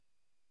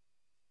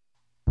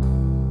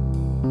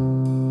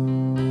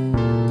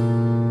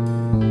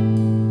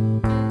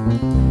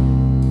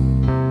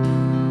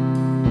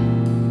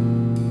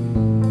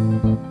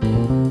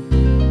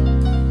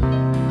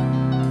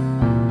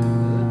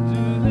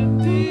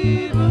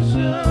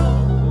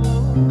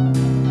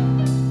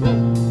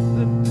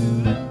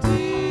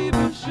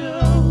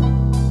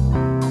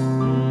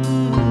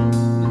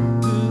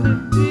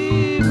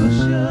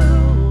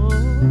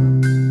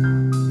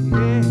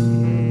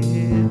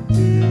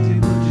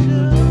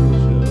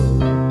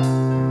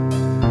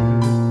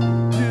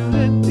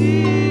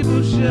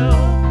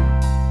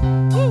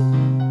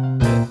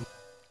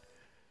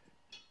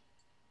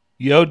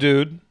Yo,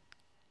 dude.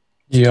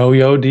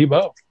 Yo,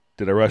 Debo.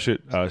 Did I rush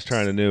it? I was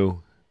trying to new.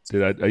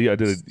 Did I? Yeah, I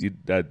did.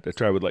 I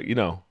tried with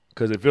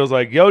because it feels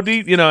like yo,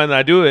 deep, and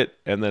I do it,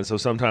 and then so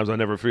sometimes I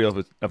never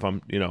feel if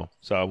I'm,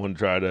 So I want to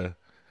try to.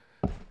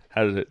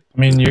 How did it? I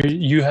mean,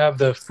 you have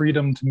the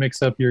freedom to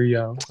mix up your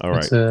yo. All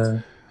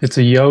right. It's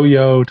a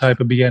yo-yo type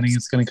of beginning.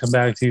 It's going to come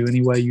back to you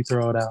any way you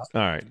throw it out.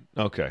 All right.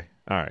 Okay.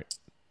 All right.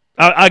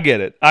 I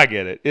get it. It's I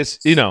get it. It's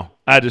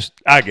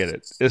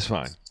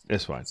fine.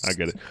 I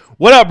get it.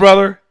 What up,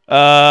 brother?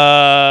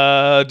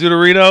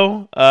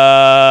 Deuterino.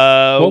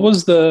 What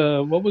was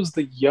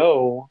the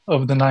yo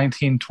of the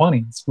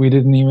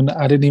 1920s?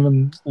 I didn't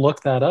even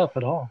look that up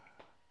at all.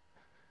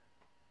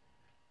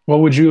 What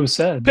would you have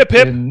said? Pip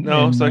pip.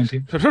 No, it's like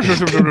pip.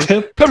 It's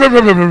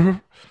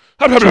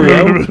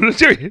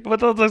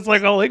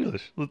like all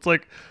English. It's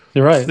like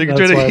you're right. So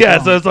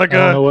it's like I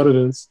don't know what it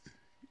is.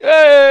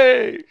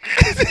 Hey,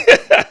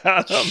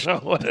 I don't know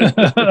what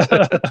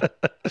it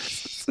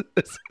is.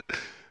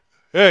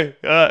 Hey,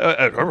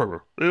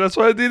 that's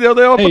why they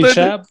all put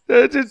that.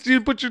 Just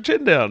you put your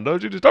chin down,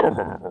 don't you? Just I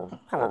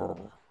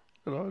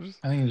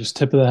think you just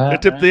tip of the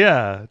hat. Tip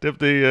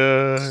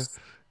the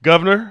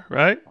governor,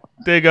 right?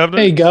 Hey,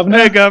 governor. Hey,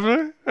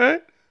 governor.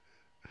 Right?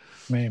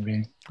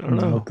 Maybe. I don't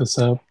know. Look this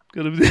up.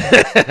 What's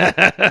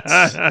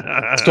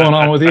going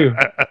on with you?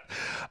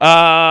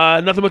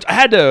 Nothing much. I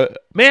had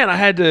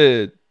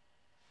to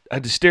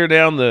stare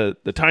down the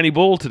tiny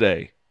bowl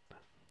today.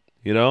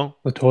 The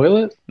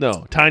toilet?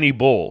 No, tiny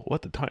bowl.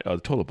 What the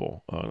toilet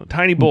bowl?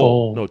 Tiny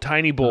bowl. No,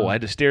 tiny bowl. I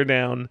had to stare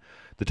down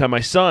the time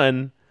my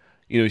son,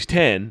 he's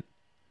 10,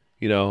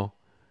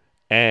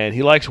 and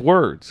he likes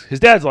words. His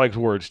dad likes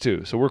words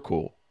too, so we're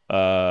cool.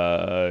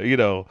 But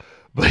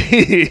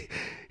he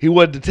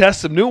wanted to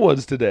test some new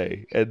ones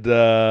today, and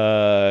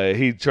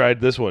he tried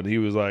this one. He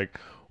was like,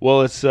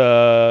 "Well, it's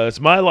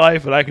my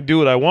life, and I can do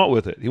what I want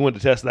with it." He wanted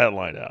to test that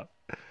line out.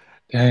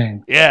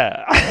 Dang.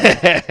 Yeah.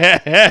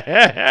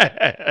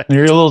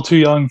 You're a little too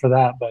young for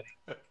that, buddy.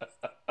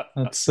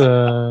 That's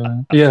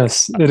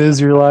yes, it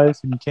is your life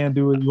and you can't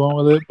do what you want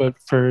with it, but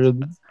for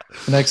the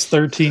next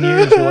 13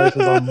 years your life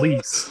is on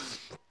lease.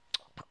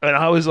 And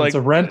I was like, it's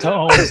a rent to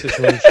own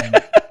situation.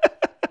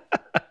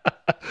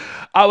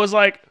 I was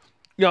like,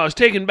 I was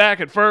taken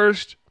back at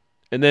first,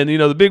 and then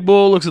the big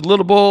bull looks at the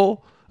little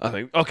bull. I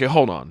think, okay,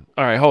 hold on.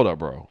 All right, hold up,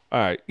 bro. All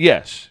right,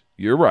 yes,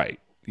 you're right.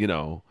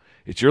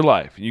 It's your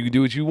life, and you can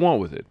do what you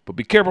want with it. But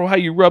be careful how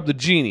you rub the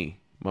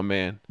genie, my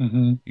man.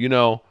 Mm-hmm.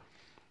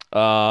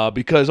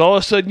 Because all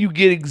of a sudden you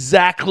get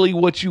exactly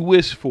what you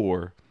wish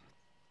for,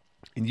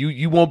 and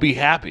you won't be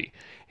happy.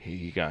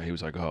 He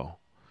was like, oh,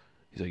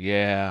 he's like,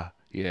 yeah,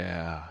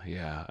 yeah,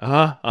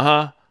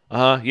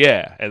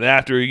 And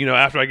after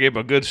I gave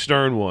him a good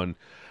stern one,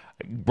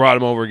 I brought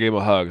him over, gave him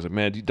a hug. I was like,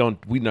 man,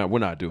 we're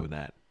not doing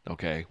that.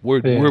 Okay, we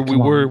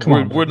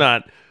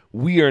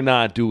are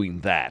not doing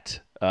that.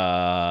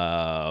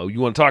 You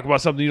want to talk about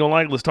something you don't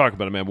like? Let's talk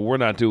about it, man. But we're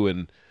not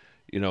doing,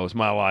 it's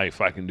my life.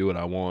 I can do what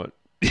I want.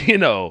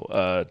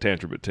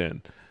 Tantrum at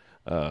 10.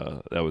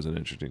 That was an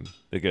interesting.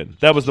 Again,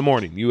 that was the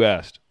morning you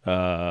asked.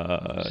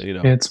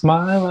 It's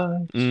my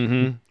life.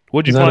 Mm-hmm.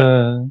 What'd you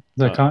find?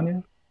 Is that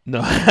Kanye? No,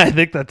 I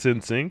think that's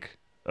NSYNC.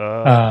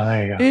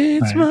 There you go.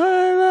 It's my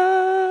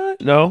life.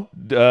 No.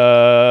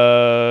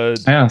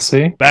 Yeah.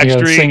 See,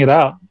 Backstreet. Sing it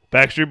out.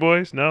 Backstreet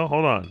Boys. No.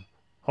 Hold on.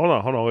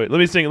 Wait. Let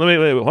me sing.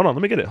 Wait. Hold on.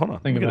 Let me get it. Hold on.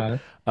 Think about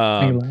it.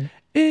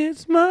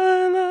 It's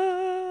my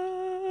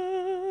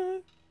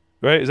life.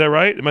 Right? Is that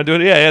right? Am I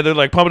doing it? Yeah. They're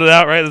like pumping it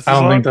out, right? I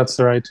don't think that's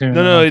the right tune.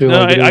 No.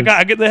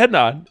 I get the head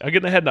nod.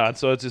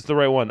 So it's the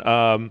right one.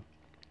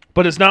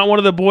 But it's not one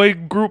of the boy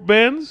group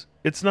bands.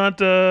 It's not.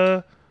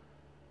 Hold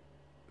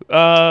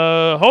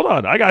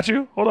on. I got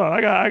you. Hold on. I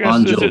got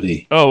Bon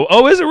Jovi.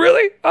 Oh, is it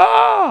really?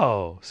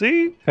 Oh,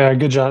 see? Yeah,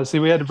 good job. See,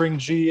 we had to bring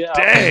G out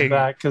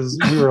back because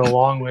we were a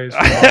long ways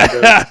from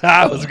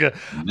I was good.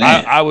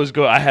 I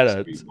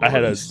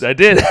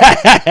did.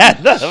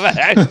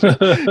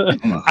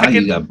 How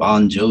you got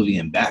Bon Jovi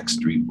and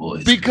Backstreet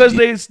Boys? Because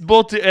they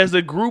both, as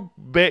a group,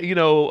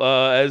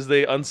 as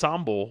the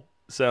ensemble,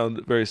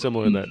 sound very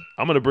similar in that.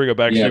 I'm going to bring a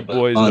Backstreet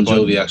Boys. Bon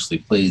Jovi actually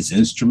plays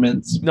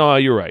instruments. No,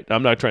 you're right.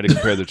 I'm not trying to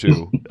compare the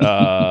two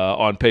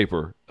on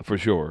paper for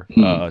sure.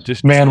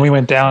 We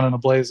went down in a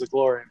blaze of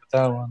glory with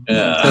that one.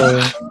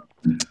 Yeah.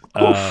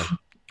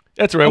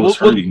 That's right. We'll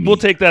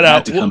take that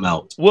out.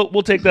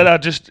 We'll take that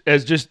out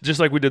just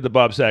like we did the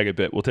Bob Saget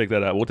bit. We'll take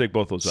that out. We'll take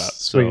both those out.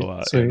 Sweet.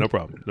 Yeah, no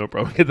problem.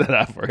 Get that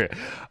out for you.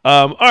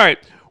 All right.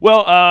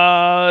 Well,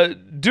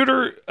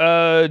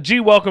 Deuter, G,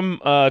 welcome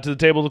to the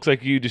table. Looks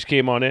like you just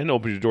came on in,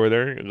 opened your door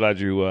there. Glad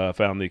you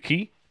found the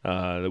key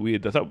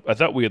I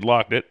thought we had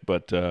locked it,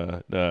 but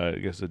I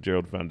guess that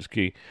Gerald found his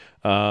key.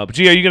 But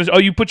gee, are you gonna? Oh,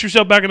 you put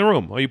yourself back in the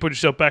room. Oh, you put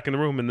yourself back in the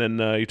room, and then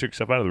you took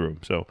yourself out of the room.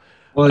 So,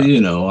 Well,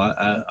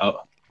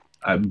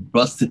 I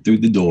busted through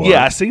the door.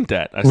 yeah, I seen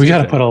that. We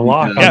got to put a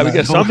lock. Because Yeah, on we that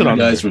got something door. on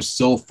You guys were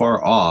so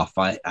far off.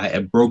 I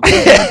broke the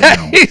door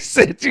down. He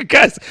said, "You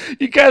guys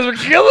were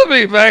killing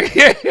me back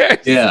here."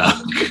 Yeah.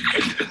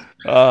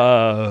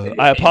 I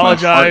My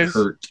apologize.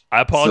 heart hurt. I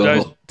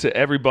apologize So- to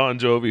every Bon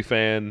Jovi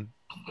fan.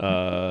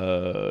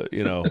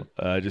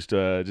 Just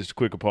a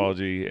quick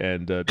apology,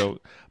 and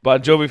don't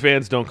Bon Jovi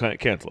fans don't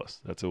cancel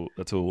us. That's a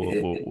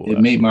It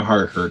made my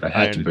heart hurt. I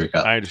had to break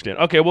up. I understand.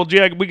 Okay, well,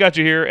 Jag, we got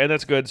you here, and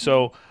that's good.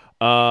 So,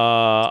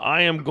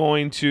 I am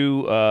going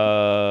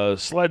to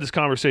slide this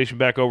conversation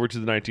back over to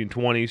the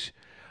 1920s.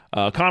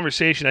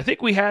 Conversation. I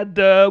think we had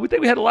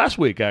it last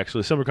week,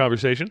 actually, summer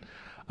conversation.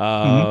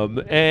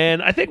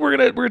 And I think we're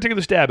gonna take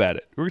another stab at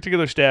it. We're gonna take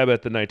another stab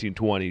at the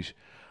 1920s.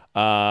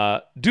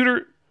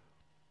 Duder,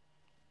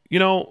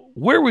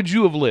 where would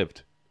you have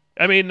lived?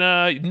 I mean,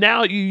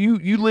 now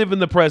you live in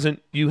the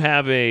present. You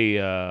have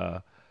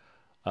a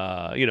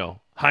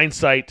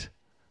hindsight.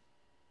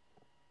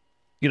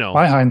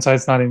 My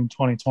hindsight's not even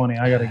 2020.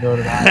 I got to go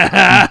to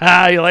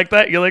that. You like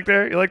that? You like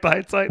the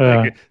hindsight?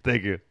 Yeah.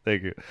 Thank you.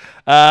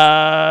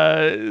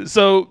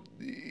 So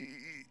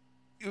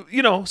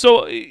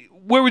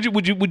where would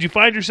you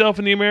find yourself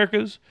in the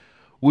Americas?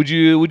 Would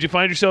you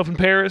find yourself in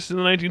Paris in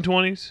the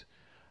 1920s?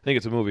 I think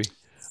it's a movie.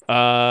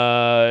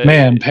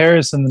 Man,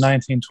 Paris in the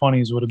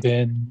 1920s would have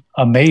been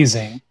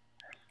amazing.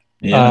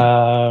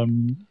 Yeah.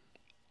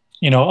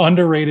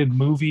 Underrated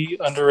movie.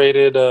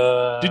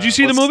 Did you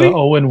see the what's movie?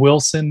 Owen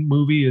Wilson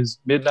movie is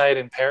Midnight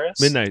in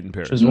Paris. Midnight in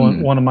Paris. Which is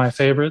one of my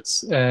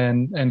favorites,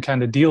 and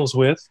kind of deals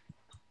with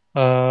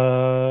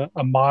a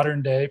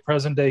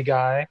present day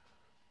guy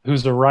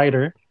who's a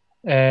writer,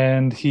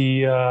 and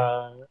he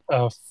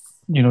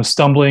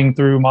stumbling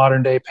through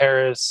modern day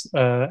Paris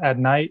at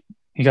night.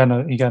 He got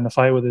in a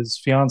fight with his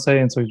fiance,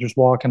 and so he's just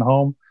walking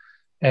home,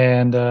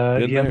 and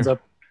he ends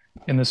up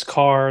in this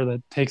car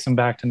that takes him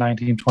back to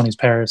 1920s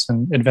Paris,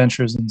 and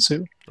adventures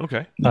ensue.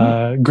 Okay.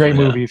 Great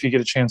movie if you get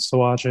a chance to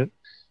watch it.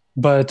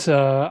 But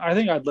I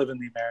think I'd live in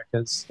the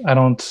Americas. I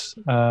don't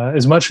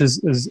as much as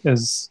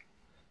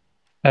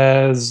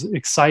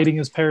exciting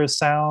as Paris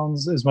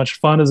sounds, as much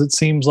fun as it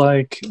seems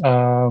like.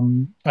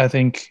 I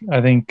think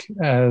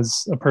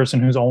as a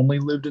person who's only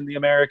lived in the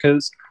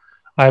Americas,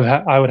 I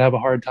would have a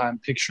hard time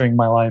picturing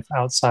my life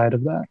outside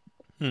of that.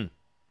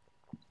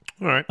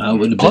 All right. I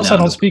would have been Plus, out I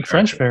don't of speak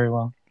French America. very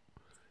well.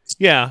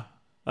 Yeah.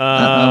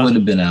 I would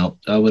have been out.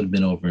 I would have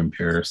been over in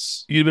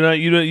Paris. You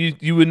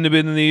wouldn't have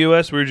been in the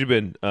U.S. Where'd you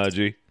been,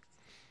 G?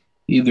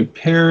 Either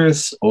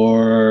Paris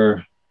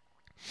or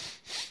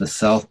the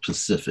South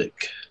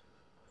Pacific.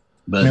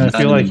 But I not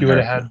feel in like you would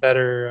have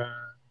America. had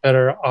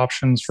better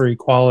options for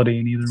equality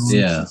in either one.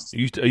 Yeah.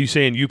 Are you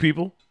saying you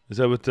people? Is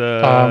that what?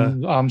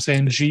 I'm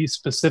saying G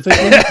specifically.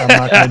 I'm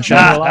not going to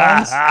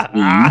generalize.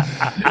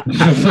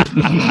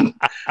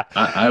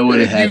 I would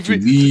have had to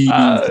leave.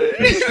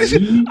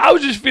 I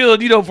was just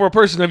feeling, for a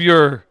person of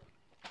your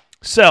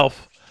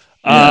self,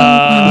 You're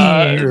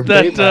that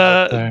bait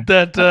up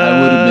there.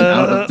 I would have been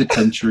out of the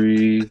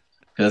country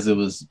because it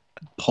was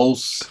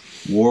post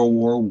World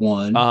War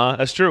One,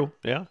 that's true.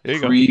 Yeah, there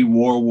you go. pre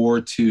World War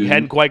Two. You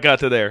hadn't quite got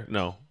to there.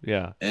 No,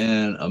 yeah.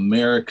 And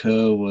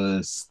America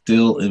was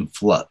still in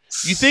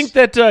flux. You think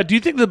that? Do you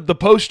think the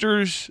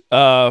posters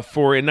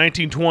for in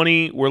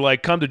 1920 were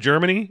like, "Come to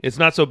Germany"? It's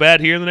not so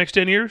bad here in the next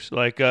 10 years.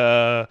 Like,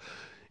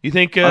 you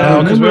think?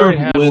 I 'cause we already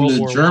remember had when World the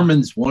War I.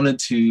 Germans wanted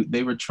to,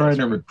 they were trying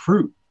to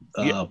recruit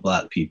Yeah.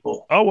 black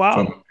people Oh wow!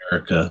 from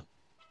America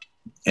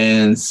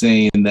and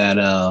saying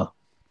that,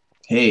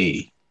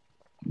 hey,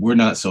 we're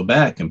not so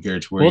bad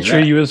compared to where We'll you're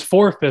treat at. you as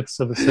 4/5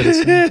 of a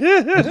citizen.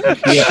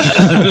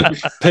 Yeah.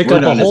 Pick We're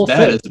up a not as whole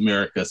bad fifth. as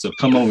America, so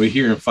come over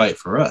here and fight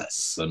for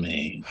us. I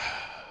mean,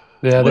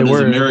 Yeah, what they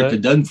has were. America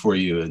done for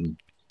you? And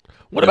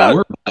What there about?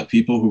 were black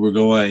people who were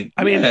going?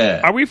 I mean, yeah.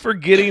 are we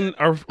forgetting?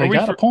 They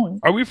got a point.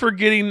 Are we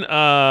forgetting?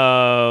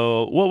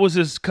 What was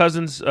his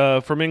cousin's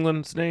from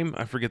England's name?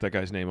 I forget that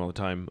guy's name all the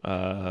time.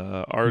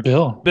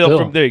 Bill. Bill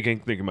from there. You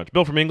can't think of much.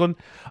 Bill from England.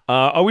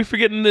 Are we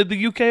forgetting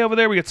the UK over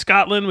there? We got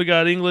Scotland. We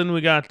got England. We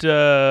got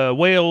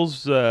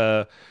Wales.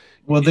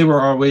 Well, they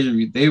were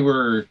already. They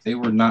were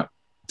not.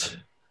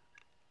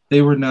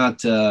 They were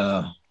not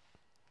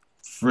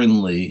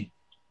friendly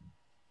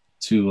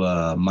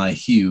to my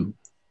hue.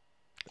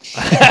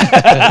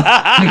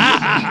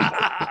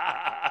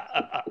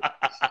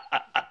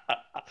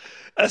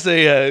 That's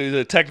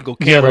a technical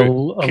You had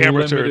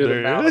camera turn limited there.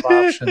 amount of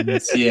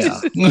options. Yeah.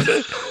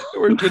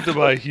 We're good to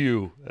buy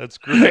Hugh. That's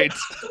great.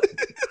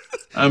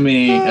 I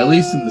mean, at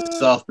least in the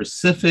South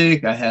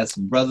Pacific, I had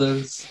some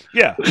brothers.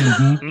 Yeah.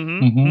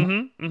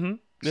 Yeah.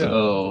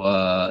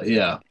 So,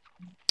 yeah.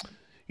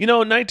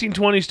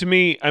 1920s to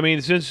me, I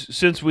mean,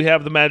 since we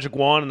have the magic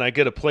wand and I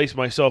get to place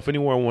myself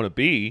anywhere I want to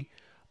be,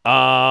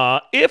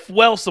 if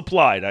well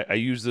supplied, I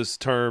use this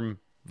term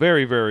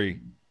very, very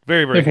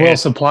Very, very If well handy.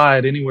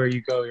 supplied, anywhere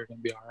you go, you're going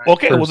to be all right.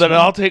 Okay, well then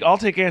personally. I'll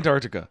take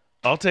Antarctica.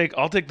 I'll take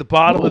the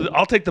bottom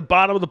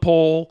of the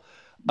pole.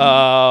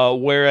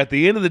 Where at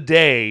the end of the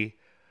day,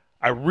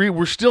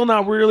 we're still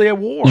not really at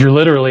war. You're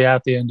literally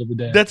at the end of the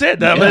day. That's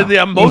it.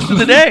 Yeah. Most of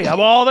the day, I'm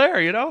all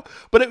there.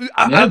 But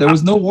there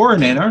was no war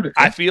in Antarctica.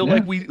 I feel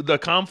like the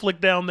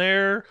conflict down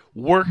there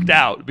worked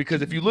out,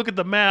 because if you look at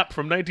the map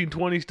from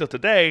 1920s to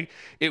today,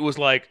 it was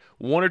like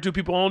one or two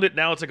people owned it.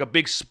 Now it's like a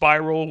big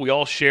spiral. We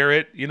all share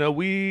it.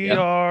 We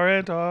are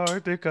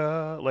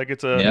Antarctica. Like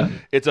it's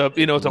a full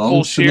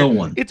Belongs to no shared.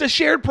 one. It's a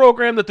shared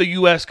program that the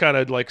U.S. kind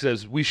of like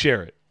says we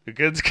share it.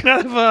 It's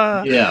kind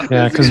of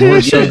Yeah, because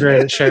we're so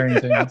great at sharing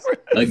things.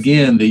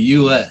 Again, the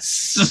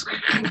U.S.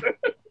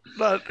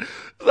 not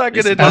going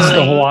to That's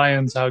the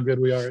Hawaiians, how good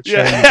we are at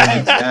sharing things.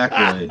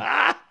 Exactly.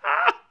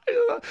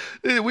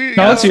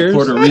 No, it's yours.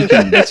 Puerto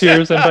Rican. It's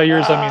yours, and by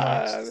yours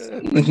I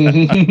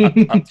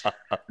mean us.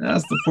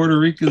 That's the Puerto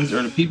Ricans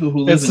or the people who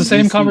live It's in the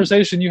same DC.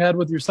 conversation you had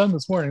with your son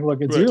this morning.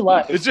 Look, it's Right. your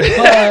life, It's-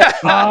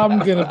 but I'm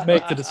gonna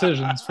make the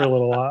decisions for a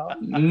little while.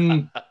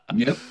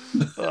 Yep.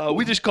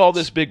 We just call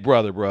this Big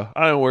Brother, bro.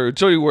 I don't worry.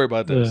 Don't you worry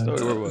about this. Yeah. Don't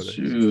you worry about it.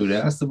 Shoot,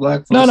 ask the black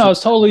folks. No,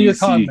 it's totally your DC.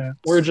 content.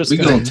 We're just We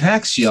gonna gonna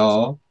tax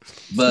y'all,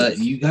 but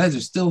you guys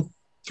are still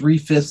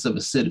 3/5 of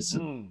a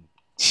citizen.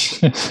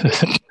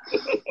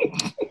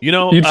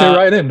 You'd fit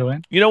right in,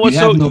 Dwayne. You know You what's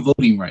have so no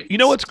voting rights. You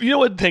know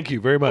what? Thank you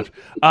very much.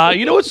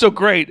 You know what's so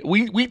great?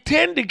 We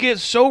tend to get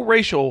so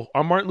racial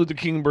on Martin Luther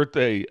King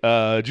birthday,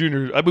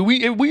 Jr. I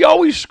mean, we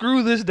always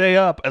screw this day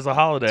up as a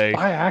holiday,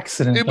 By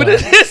accident, but though.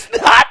 it's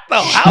not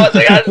though. How is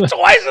it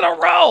twice in a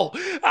row?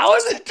 How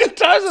is it 2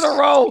 times in a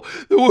row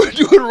that we're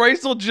doing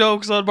racial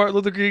jokes on Martin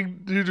Luther King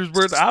Jr.'s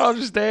birthday? I don't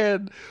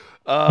understand.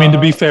 I mean, to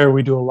be fair,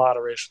 we do a lot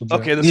of racial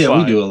jokes. Okay, that's Yeah, fine.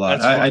 we do a lot.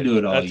 That's I fine. do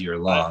it all That's- year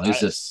long. It's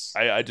just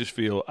I just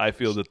feel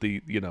that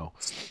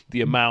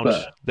the amount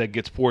But- that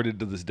gets poured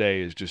into this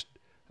day is just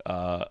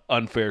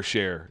unfair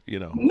share.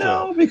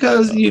 no,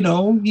 because Well,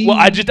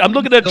 I'm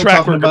looking at a Still track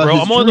talking record, about bro.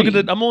 his I'm only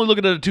dream.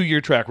 looking at a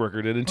 2-year track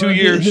record, and in 2 Well,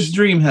 years, his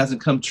dream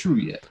hasn't come true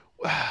yet.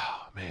 wow,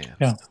 man.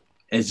 Yeah.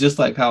 It's just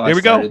like how Here I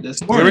we go. started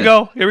this Here morning. we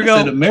go. Here we I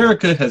said go.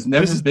 America has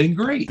never This is- been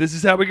great. This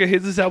is how we get.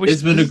 This is how we.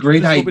 It's been a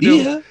great this is what we do.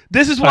 idea.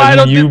 This is why I I mean,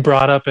 don't. you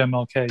brought up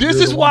MLK. This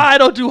You're is the why one. I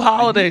don't do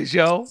holidays,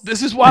 yo.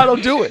 This is why I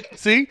don't do it.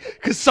 See,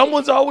 because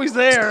someone's always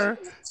there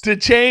to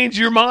change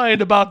your mind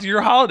about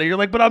your holiday. You're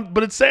like,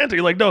 but it's Santa.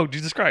 You're like, no,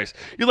 Jesus Christ.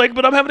 You're like,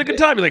 but I'm having a good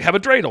time. You're like, have a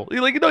dreidel.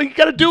 You're like, you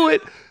got to do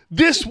it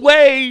this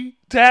way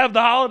to have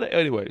the holiday.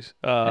 Anyways,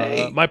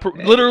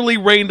 literally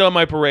rained on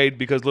my parade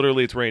because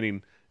literally it's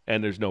raining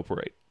and there's no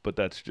parade. But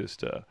that's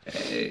just.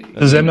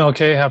 Does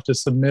MLK have to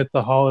submit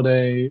the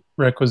holiday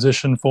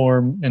requisition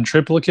form in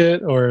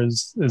triplicate, or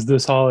is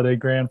this holiday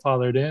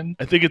grandfathered in?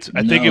 I think it's.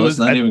 I No, think it was. it's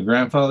not even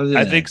grandfather's.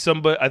 I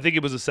think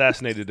it was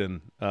assassinated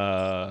in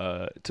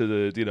to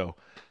the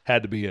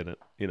had to be in it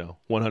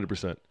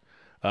 100%.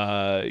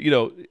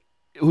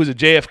 Who's it?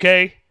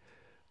 JFK,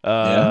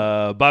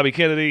 Bobby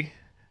Kennedy,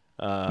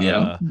 they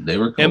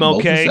were both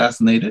MLK.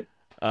 assassinated.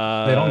 They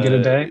don't get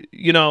a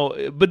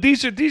day? But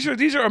these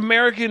are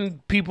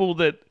American people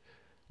that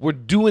were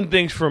doing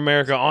things for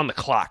America on the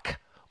clock,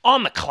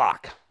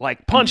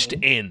 like punched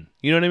in.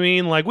 You know what I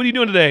mean? Like, what are you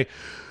doing today?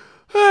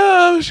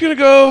 I'm just gonna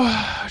go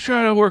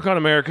try to work on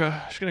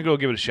America. Just gonna go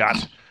give it a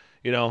shot.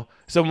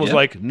 Someone was Yeah.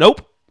 like,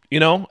 nope.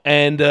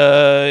 And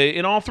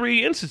in all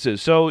 3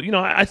 instances. So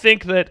I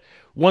think that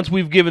once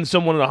we've given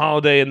someone a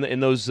holiday in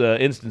those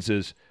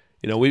instances,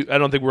 I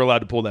don't think we're allowed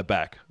to pull that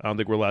back. I don't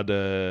think we're allowed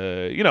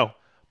to,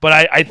 But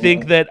I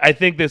think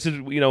this is,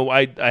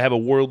 I have a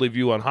worldly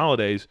view on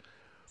holidays.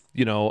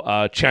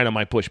 China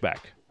might push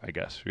back, I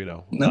guess.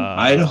 No,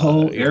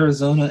 Idaho,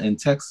 Arizona, and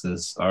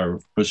Texas are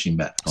pushing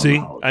back. on See, the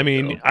holiday, I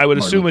mean, though. I would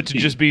Martin assume it Luther to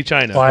King. just be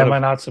China. Why but am I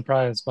not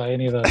surprised by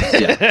any of those?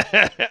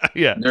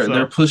 yeah,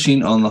 They're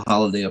pushing on the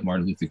holiday of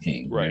Martin Luther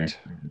King. right,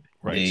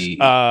 right. They-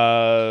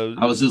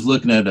 I was just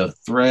looking at a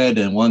thread,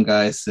 and one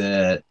guy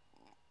said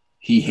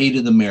he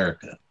hated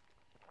America.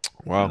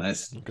 Wow.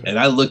 And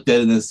I looked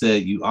at it and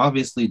said, "You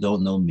obviously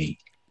don't know me."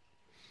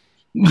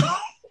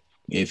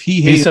 If he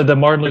He hated said that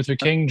Martin Luther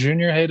King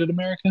Jr. hated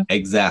America?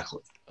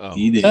 exactly, Oh.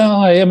 he did.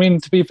 Oh, I mean,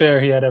 to be fair,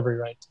 he had every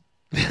right.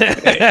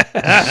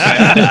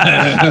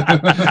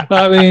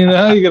 I mean,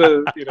 how you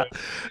gonna,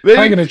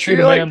 how you gonna treat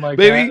a man like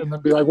that and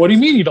then be like, "What do you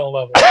mean you don't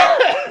love him?"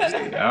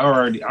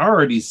 I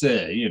already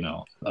said,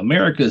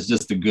 America is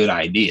just a good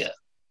idea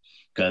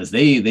because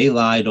they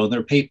lied on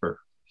their paper.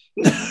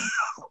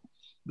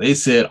 They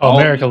said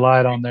America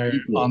lied on their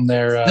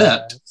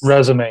Except-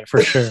 resume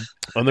for sure.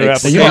 on their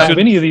Except- You don't have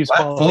application. any of these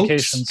black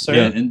qualifications, folks sir.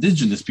 and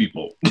indigenous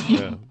people.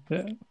 Yeah.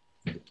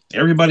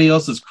 Everybody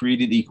else is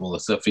created equal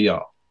except for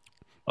y'all.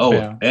 Oh,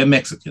 Yeah. and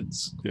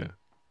Mexicans.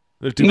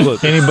 They're too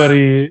close.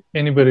 Anybody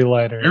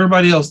lighter?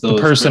 Everybody else, though,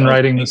 The person is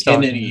writing and this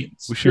document.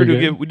 Canadians. We sure do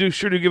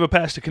You're give a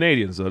pass to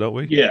Canadians though, don't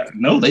we? Yeah,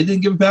 no, they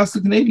didn't give it past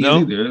the Canadians No?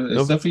 either,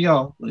 No. except for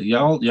y'all.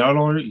 Y'all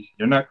don't.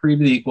 You're not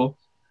created equal.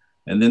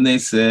 And then they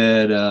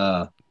said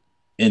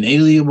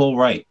inalienable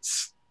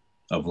rights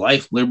of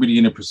life, liberty,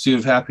 and the pursuit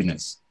of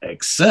happiness,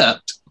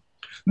 except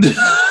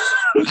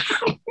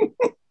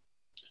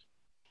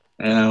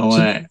And I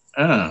went,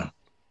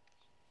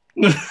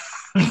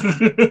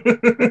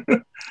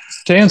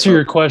 To answer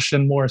your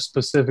question more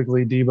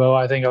specifically, Debo,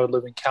 I think I would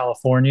live in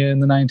California in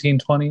the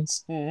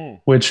 1920s,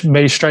 which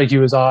may strike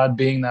you as odd,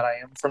 being that I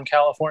am from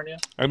California.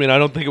 I mean, I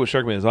don't think it would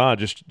strike me as odd,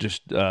 just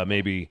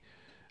maybe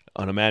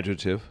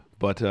unimaginative.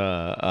 But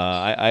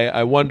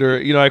I wonder.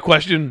 I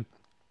question.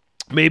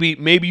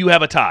 Maybe you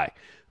have a tie.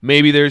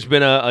 Maybe there's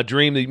been a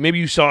dream that maybe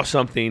you saw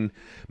something.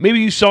 Maybe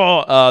you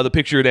saw the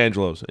picture at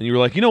Angelo's, and you were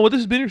like, you know what, this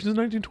has been here since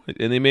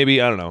 1920. And then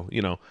maybe I don't know.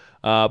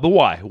 But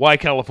why? Why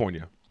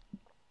California?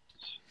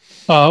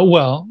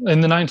 Well, in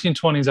the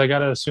 1920s, I got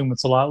to assume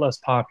it's a lot less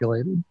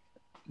populated.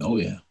 oh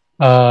yeah,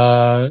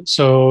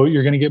 So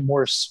you're going to get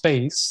more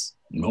space,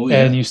 oh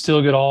yeah. and you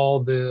still get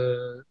all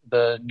the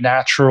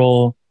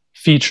natural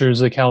features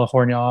that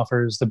California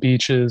offers: the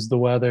beaches, the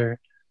weather,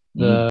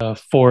 the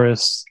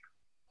forests,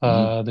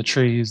 the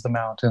trees, the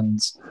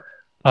mountains.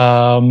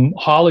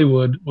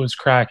 Hollywood was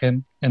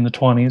cracking in the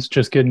 20s,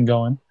 just getting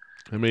going.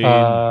 I mean, they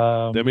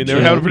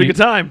were having a pretty good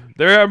time.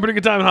 They were having a pretty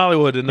good time in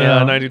Hollywood in the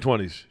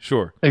 1920s.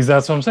 Sure. That's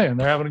what I'm saying.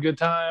 They're having a good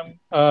time.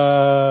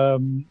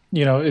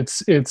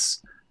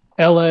 It's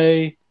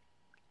L.A.,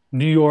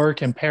 New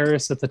York, and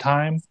Paris at the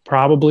time,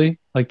 probably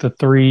like the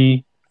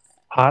three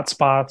hot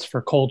spots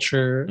for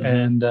culture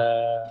and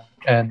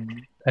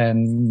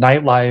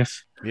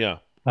nightlife. Yeah.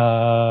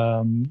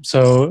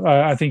 So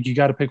I think you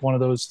got to pick one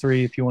of those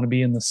three if you want to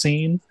be in the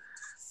scene.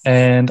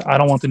 And I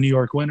don't want the New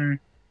York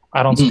winter.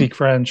 I don't speak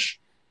French.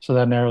 So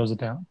that narrows it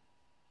down.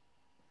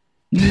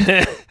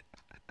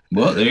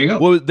 Well, there you go.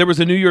 Well, there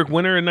was a New York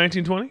winter in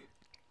 1920?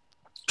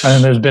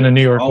 And there's been a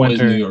New York Always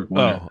winter. New York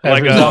winter. Oh,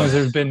 As long as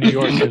there's been New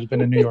York, there's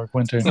been a New York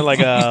winter. there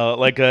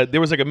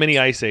was like a mini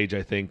ice age,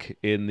 I think,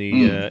 in the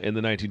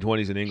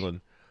 1920s in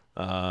England.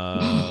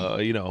 I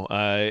don't know,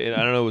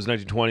 it was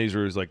 1920s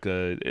or it was like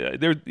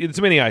it's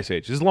a mini ice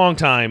age. It's a long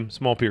time,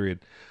 small period.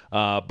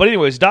 But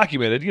anyway, it's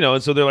documented,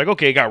 and so they're like,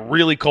 okay, it got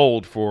really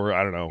cold for,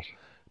 I don't know,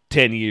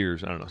 10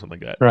 years. I don't know, something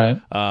like that.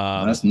 Right.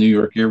 That's New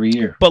York every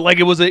year. But like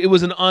it was over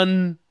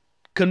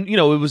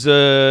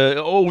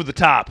the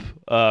top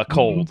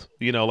cold.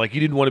 Like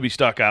you didn't want to be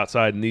stuck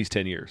outside in these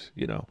 10 years.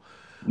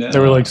 They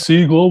were like,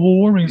 "See, global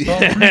warming."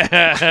 and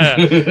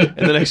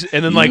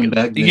then like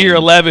year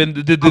 11,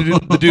 the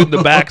dude in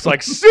the back's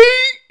like, "See,"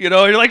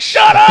 you're like,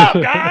 "Shut up,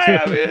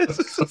 guy." I mean,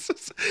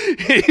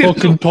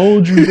 fucking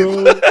told you,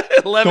 bro.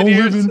 11 Don't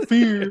years. live in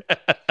fear.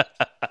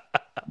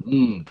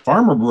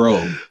 Farmer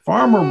Bro,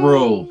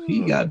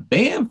 he got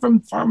banned from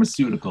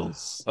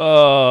pharmaceuticals.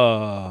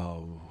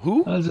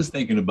 Who? I was just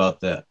thinking about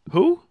that.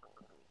 Who?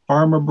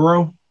 Farmer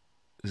Bro.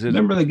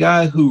 Remember the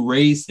guy who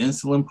raised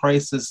insulin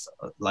prices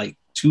like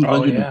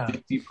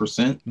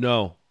 250%?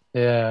 No.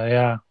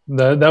 Yeah.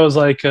 That was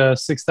like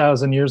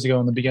 6,000 years ago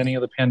in the beginning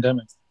of the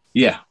pandemic.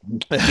 Yeah.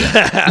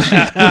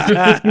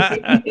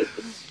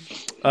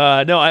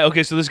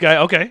 Okay. So this guy.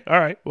 Okay. All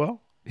right.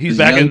 Well, he's This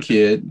back young in.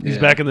 kid. He's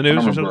back in the news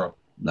Farmer or something. Bro.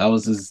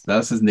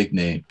 That's his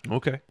nickname.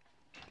 Okay.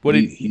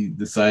 He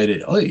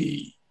decided,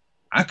 hey,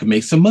 I could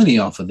make some money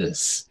off of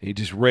this. He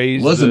just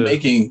raised. He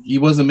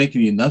wasn't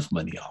making enough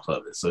money off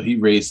of it, so he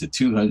raised it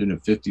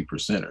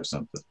 250% or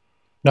something.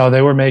 No,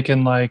 they were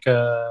making like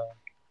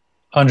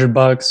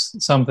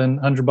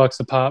 $100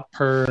 a pop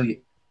per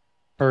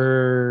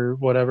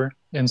whatever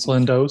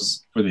insulin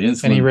dose, for the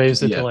insulin, and he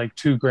raised it to like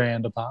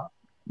 $2,000 a pop.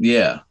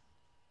 Yeah.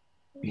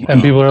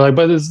 And people are like,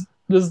 "But this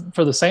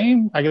for the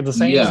same? I get the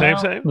same,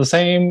 Same. the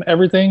same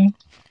everything."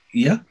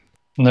 Yeah.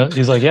 No,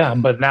 he's like, "Yeah,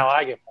 but now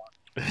I get more."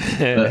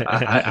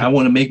 I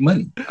want to make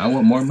money. I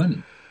want more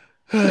money.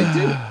 Like,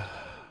 dude. But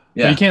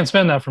Yeah. you can't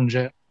spend that from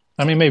jail.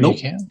 I mean, maybe Nope.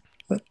 you can.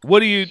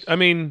 What do you? I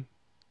mean.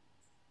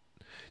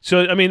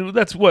 So I mean,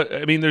 that's what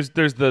I mean. There's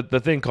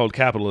the thing called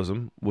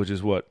capitalism, which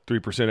is what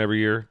 3% every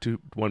year,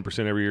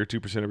 1% every year,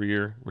 2% every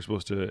year. We're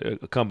supposed to.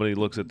 A company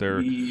looks at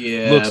their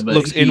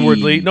looks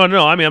inwardly. No.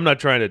 I mean, I'm not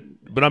trying to,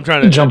 but I'm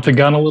trying to Jump the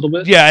gun a little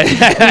bit. Yeah.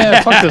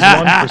 Yeah, fuck this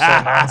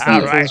 1%. Honestly.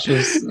 Right. It's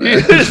just, I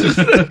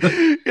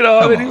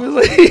mean, he was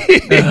like,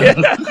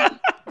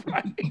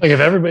 like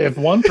if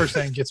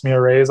 1% gets me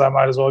a raise, I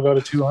might as well go to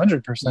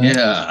 200%.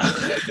 Yeah.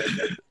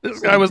 this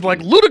guy was like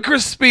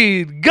ludicrous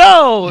speed,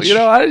 go.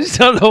 I just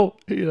don't know.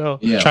 Yeah.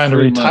 Trying to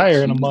pretty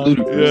retire much. in a month.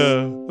 Ludicrous.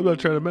 Yeah, I'm not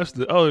trying to mess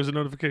with it. Oh, there's a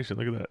notification.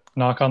 Look at that.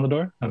 Knock on the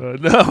door. No.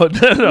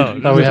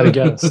 Thought we had a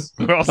guest.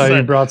 We're all Thought you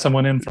set. bought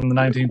someone in from the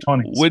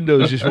 1920s.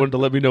 Windows just wanted to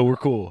let me know we're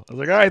cool. I was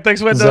like, all right,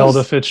 thanks, Windows.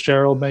 Zelda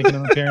Fitzgerald making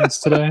an appearance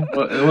today.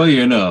 Well,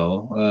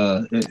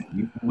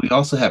 we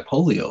also had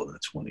polio in the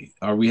 20s.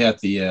 Or we had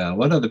the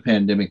what other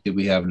pandemic did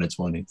we have in the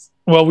 20s?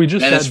 Well, we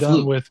just Spanish got done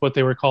flu. with what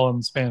they were calling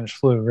the Spanish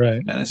flu,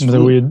 right? Spanish So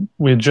flu.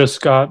 we had just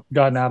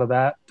gotten out of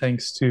that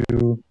thanks to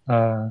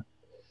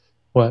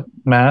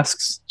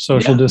masks,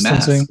 social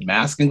distancing,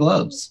 mask and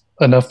gloves.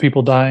 enough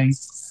people dying.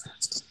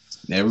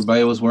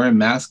 Everybody was wearing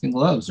masks and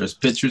gloves. There's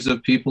pictures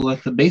of people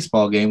at the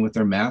baseball game with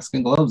their mask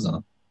and gloves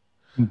on.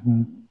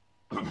 Mm-hmm.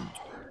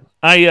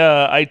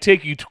 I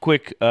take you to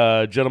quick,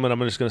 gentlemen. I'm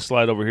just going to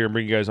slide over here and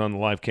bring you guys on the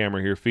live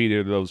camera here.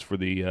 Feed those for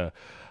the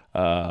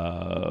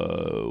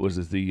Was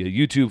it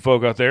the YouTube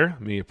folk out there?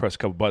 Let me press a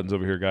couple buttons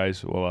over here,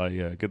 guys, while I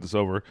get this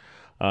over.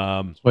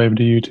 Wave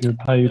to YouTube.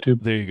 Hi,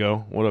 YouTube. There you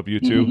go. What up,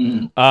 YouTube?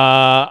 Mhm.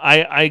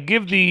 I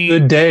give the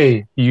Good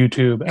day,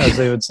 YouTube, as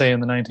they would say in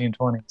the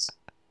 1920s.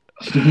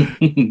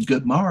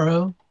 Good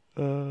morrow.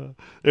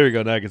 there we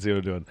go. Now I can see what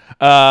I'm doing.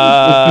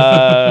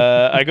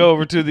 I go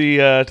over to the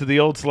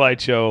old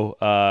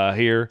slideshow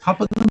here,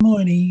 Top of the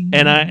morning.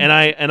 and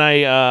I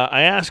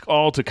ask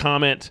all to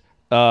comment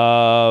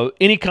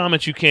any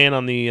comments you can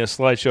on the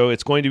slideshow.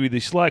 It's going to be the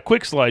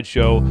quick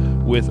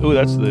slideshow with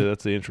that's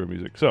the intro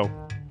music. So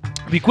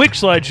the quick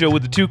slideshow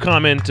with the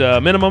 2-comment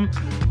minimum,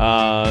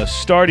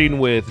 starting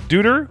with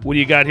Duder. What do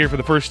you got here for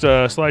the first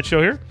slideshow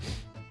here?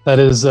 That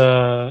is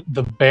the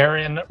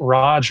Baron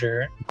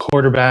Roger,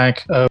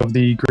 quarterback of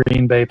the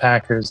Green Bay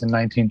Packers in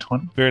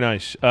 1920. Very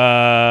nice.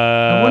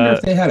 I wonder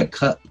if they had a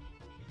cup.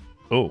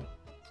 Oh,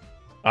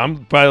 I'm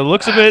by the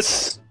looks of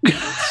it.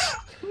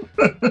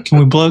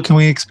 Can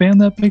we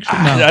expand that picture?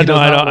 I don't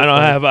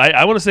have.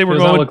 I want to say we're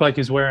Does not going. look like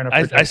he's wearing a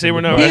I say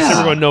we're no. Yeah. I say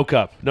we're going no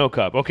cup.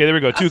 Okay, there we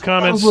go. 2 That's what I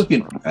comments. was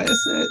looking for. I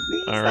said,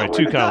 All right,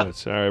 2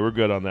 comments. All right, we're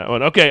good on that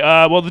one. Okay.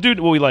 Well, the dude.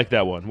 Well, we like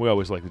that one. We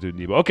always like the dude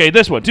Nebo. Okay,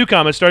 this one. 2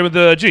 comments starting with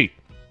the G.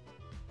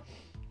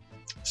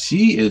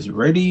 She is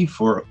ready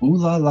for ooh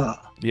la la.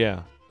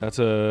 Yeah, that's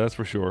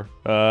for sure.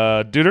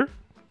 Duder.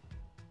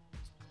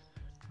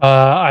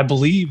 I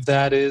believe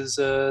that is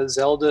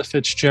Zelda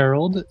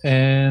Fitzgerald,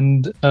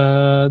 and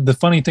the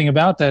funny thing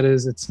about that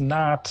is it's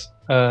not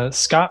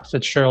Scott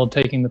Fitzgerald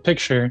taking the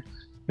picture.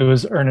 It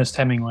was Ernest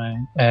Hemingway,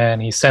 and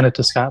he sent it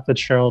to Scott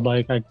Fitzgerald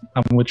like, "I'm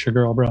with your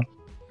girl, bro."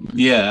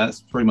 Yeah,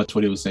 that's pretty much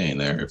what he was saying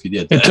there. If you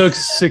did that, It took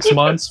 6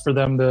 months for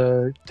them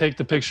to take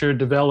the picture,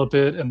 develop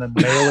it, and then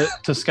mail it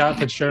to Scott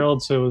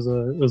Fitzgerald. So it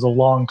was a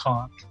long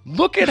con.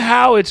 Look at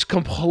how it's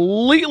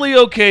completely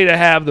okay to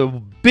have the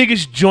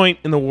biggest joint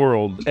in the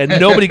world and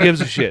nobody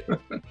gives a shit.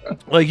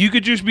 Like, you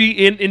could just be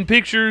in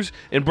pictures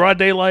in broad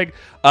daylight.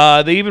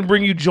 They even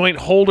bring you joint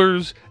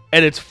holders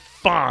and it's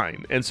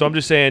fine. And so I'm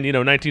just saying,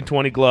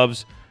 1920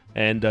 gloves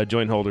and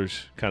joint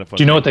holders, kind of fun.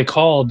 Do you know what they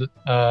called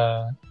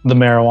the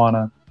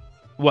marijuana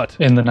What?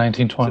 in the Is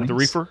 1920s? it the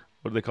reefer?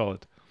 What do they call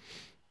it?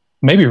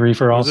 Maybe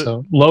reefer Was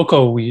also.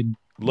 Loco weed.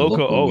 Loco.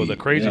 Loco Oh, weed, the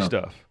crazy yeah.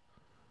 stuff.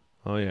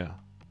 Oh, yeah.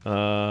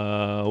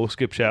 We'll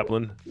skip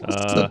Chaplin.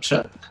 What's up,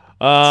 Chuck?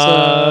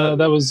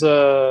 That was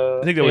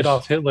think that was-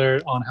 Adolf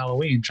Hitler on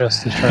Halloween,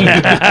 dressed as Charlie.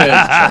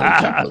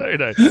 Very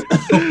nice.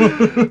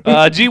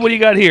 G, what do you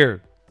got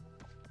here?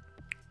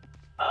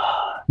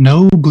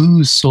 No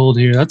booze sold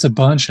here. That's a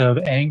bunch of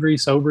angry,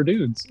 sober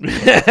dudes. Look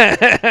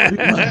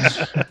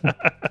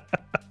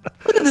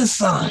at this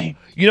sign.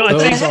 I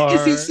Those think heck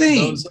is he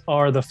saying? Those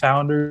are the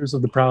founders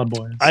of the Proud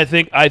Boys. I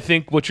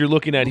think what you're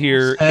looking at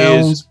here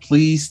Hells, is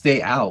please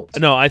stay out.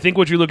 no. I think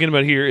what you're looking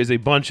at here is a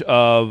bunch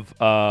of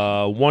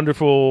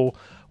wonderful,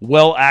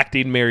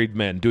 well-acting married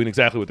men doing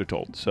exactly what they're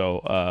told. So,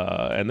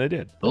 and they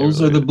did.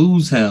 Those are the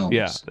booze hounds.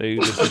 Yeah, they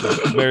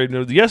just married.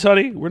 Yes,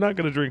 honey, we're not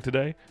going to drink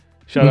today.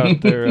 Shout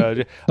out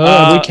there.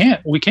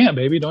 We can't,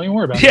 baby. Don't even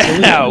worry about it.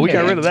 Yeah, we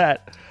got rid of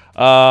that.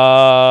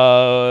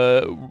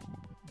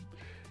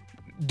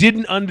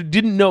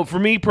 Didn't know. For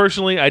me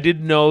personally, I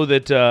didn't know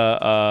that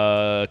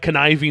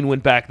conniving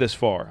went back this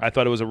far. I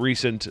thought it was a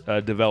recent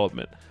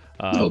development.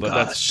 Oh, but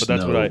gosh,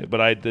 that's no.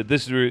 what I did.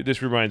 This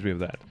reminds me of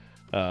that.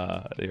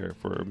 There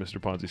for Mr.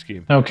 Ponzi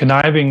scheme. No,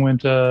 conniving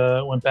went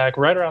back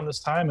right around this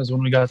time is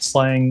when we got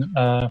slang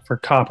for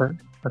copper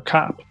or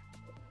cop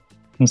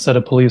instead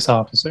of police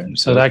officer.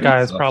 So that guy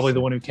is probably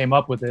the one who came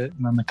up with it,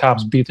 and then the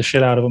cops beat the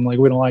shit out of him. Like,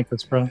 we don't like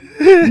this, bro.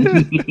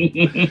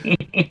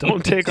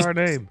 Don't take our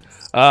name.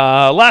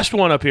 Last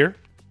one up here.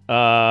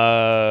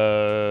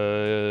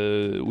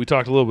 We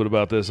talked a little bit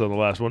about this on the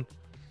last one.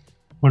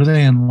 What are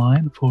they in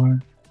line for?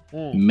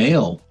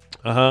 Mail.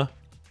 Uh-huh.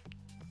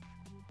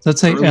 Does that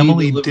say Early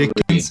Emily delivery.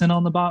 Dickinson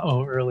on the bottom?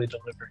 Oh, early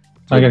delivery.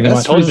 For I gotta get my,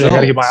 best told you I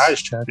gotta get my results.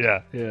 eyes checked.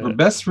 Yeah. For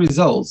best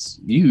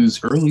results, use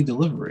early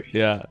delivery.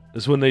 Yeah.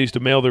 This is when they used to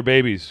mail their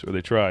babies, or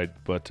they tried,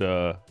 but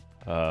they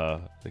cut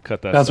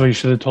that. That's stuff. what you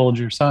should have told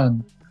your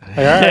son. Like,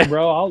 all right,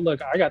 bro.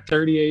 I got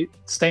 38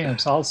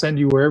 stamps. I'll send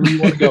you wherever you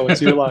want to go.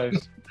 It's your life.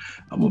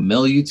 I'm gonna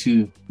mail you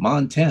to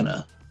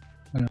Montana.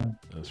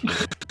 That's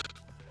right.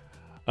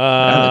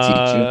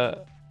 Gotta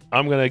teach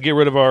I'm gonna get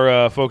rid of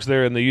our folks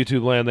there in the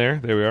YouTube land. There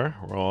we are.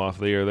 We're all off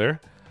the air there.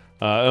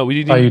 We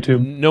didn't Bye, even-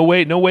 YouTube. No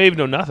wave,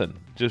 no nothing.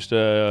 Just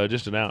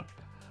an out.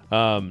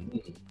 I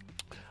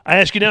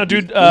ask you now,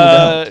 dude.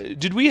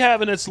 Did we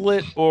have an It's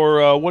Lit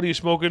or what are you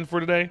smoking for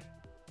today?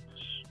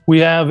 We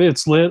have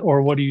It's Lit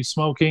or What Are You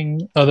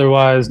Smoking,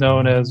 otherwise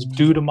known as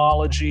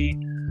Dudemology,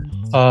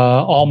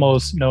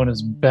 almost known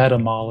as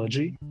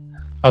Betamology.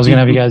 I was going to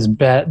have you guys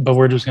bet, but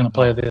we're just going to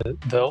play the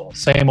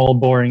same old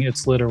boring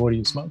It's Lit or What Are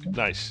You Smoking.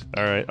 Nice.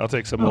 All right, I'll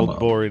take some Oh, old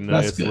boring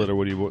that's It's good. Lit or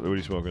what are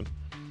you smoking?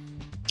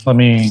 Let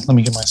me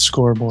get my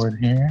scoreboard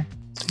here.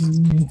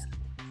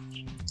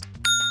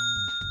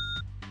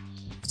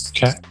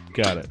 Okay.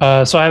 Got it.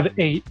 So I have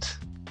eight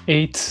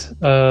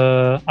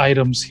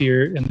items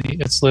here in the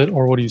It's Lit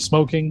or What Are You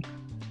Smoking.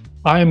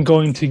 I am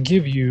going to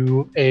give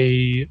you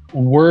a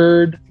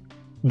word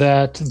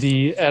that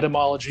the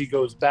etymology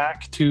goes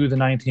back to the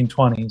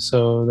 1920s.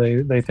 So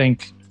they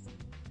think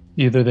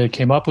either they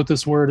came up with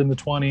this word in the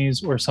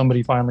 20s or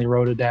somebody finally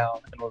wrote it down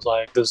and was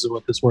like, this is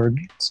what this word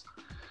means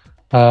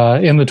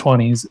in the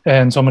 20s.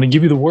 And so I'm going to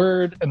give you the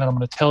word, and then I'm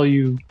going to tell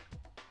you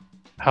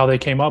how they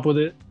came up with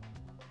it.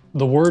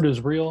 The word is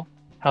real.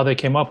 How they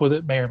came up with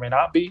it may or may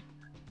not be.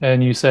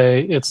 And you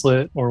say it's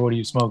lit or what are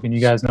you smoking? You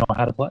guys know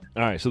how to play.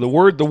 All right. So the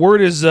word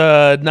is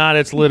not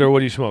it's lit or what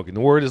are you smoking.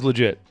 The word is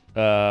legit.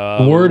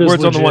 The word is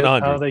word's legit. on the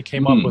 100. How they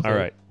came up with All it.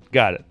 right.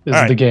 Got it. Is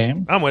All right. the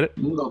game. I'm with it.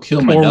 I'm gonna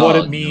kill my Or dog. what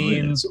it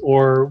means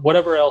or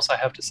whatever else I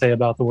have to say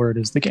about the word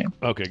is the game.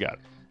 Okay, got it.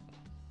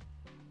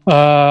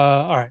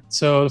 All right.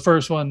 So the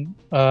first one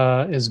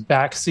is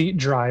backseat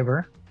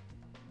driver.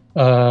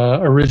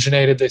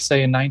 Originated, they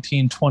say, in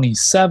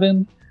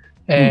 1927.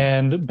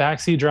 And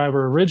backseat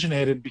driver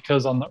originated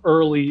because on the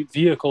early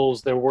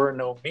vehicles, there were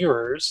no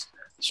mirrors.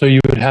 So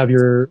you would have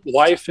your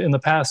wife in the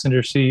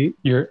passenger seat,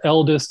 your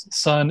eldest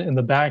son in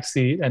the back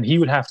seat, and he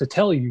would have to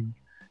tell you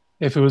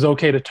if it was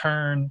okay to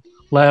turn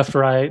left,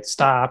 right,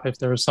 stop, if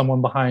there was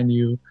someone behind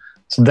you.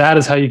 So that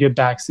is how you get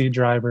backseat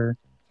driver.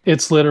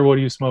 It's lit or what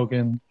are you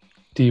smoking,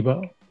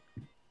 Debo?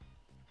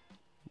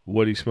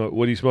 What are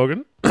you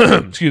smoking?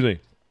 Excuse me.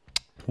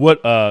 What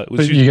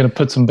You gonna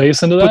put some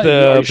bass into that? put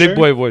the Are you big sure?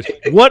 boy voice.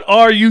 What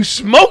are you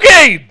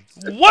smoking?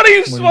 What are you What are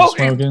you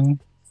smoking? smoking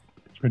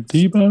for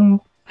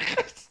Debo?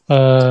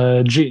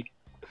 G.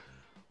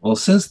 Well,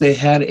 since they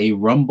had a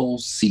rumble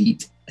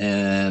seat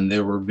and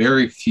there were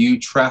very few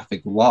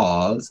traffic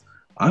laws,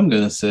 I'm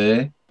gonna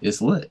say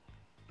it's lit.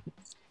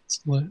 It's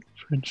lit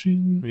for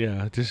G.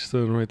 Yeah, just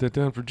write that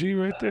down for G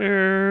right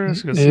there.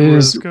 Let's go see where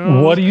this Is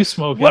goes. what are you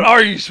smoking? What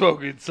are you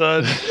smoking,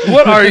 son?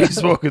 What are you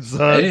smoking,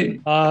 son? Hey,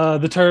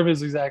 The term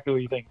is exactly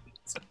what you think.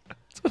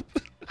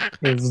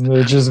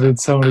 It's just been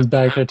somebody's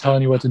back there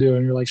telling you what to do,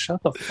 and you're like,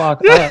 "Shut the fuck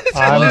up!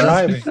 I'm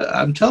driving."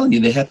 I'm telling you,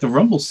 they had the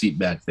rumble seat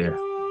back there.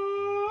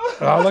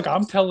 Look,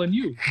 I'm telling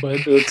you, but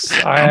I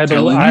I'm had to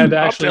telling you. actually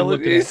I'm telling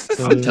look you. at it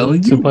I'm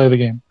telling to you. play the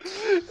game.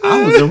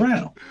 I was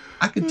around.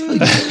 I can tell you.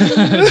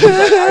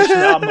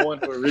 Actually, I'm the one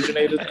who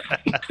originated.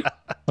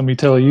 Let me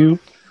tell you.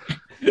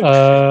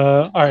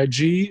 All right,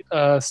 G.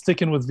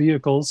 Sticking with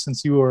vehicles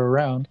since you were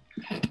around.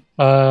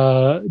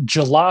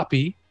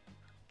 Jalopy.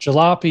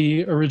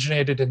 Jalopy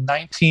originated in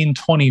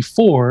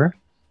 1924.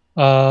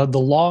 The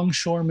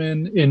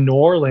longshoremen in New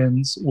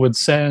Orleans would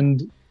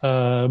send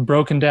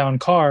broken down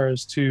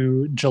cars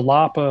to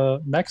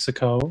Jalapa,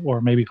 Mexico, or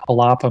maybe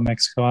Jalapa,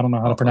 Mexico. I don't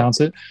know how to pronounce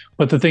it.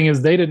 But the thing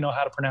is, they didn't know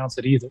how to pronounce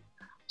it either.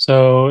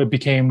 So it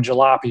became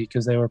jalopy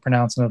because they were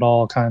pronouncing it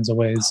all kinds of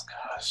ways.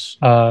 Gosh.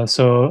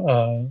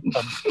 A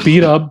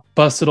beat up,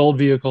 busted old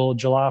vehicle,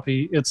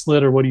 jalopy, it's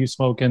lit or what are you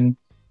smoking?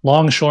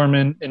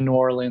 Longshoremen in New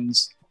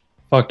Orleans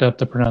fucked up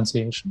the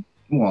pronunciation.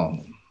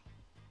 Well,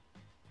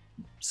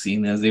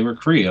 seeing as they were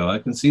Creole, I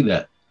can see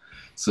that.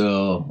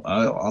 So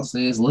I'll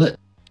say it's lit.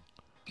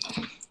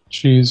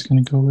 She's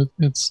going to go with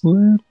it's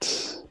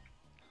lit.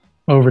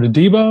 Over to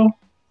Debo.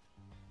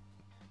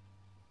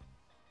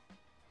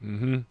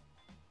 Mm-hmm.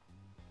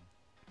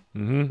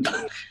 Mm-hmm.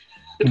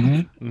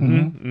 Mm-hmm.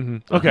 Mm-hmm.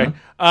 Mm-hmm. Okay.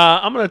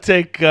 I'm gonna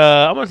take what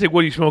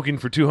are you smoking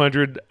for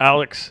 200,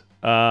 Alex. See,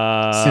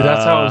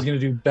 that's how I was going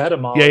to do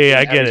Betamology. Yeah, I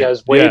and have get you guys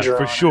it. Yeah, wager for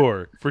on it.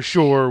 sure, for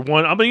sure.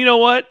 One. I mean, you know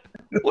what?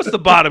 What's the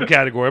bottom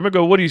category? I'm gonna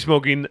go. What are you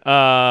smoking? What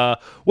are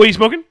you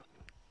smoking?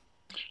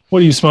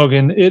 What are you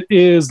smoking? It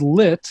is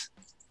lit.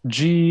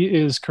 G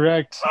is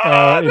correct.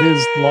 It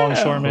is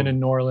longshoremen in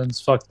New Orleans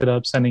fucked it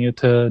up, sending it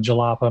to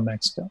Jalapa,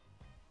 Mexico.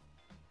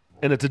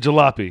 And it's a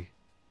jalopy.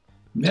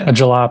 Yeah. A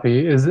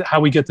jalopy is how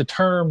we get the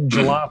term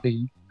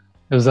jalopy.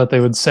 Is that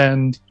they would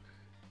send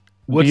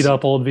beat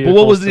up old But vehicles.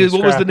 what was to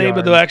the name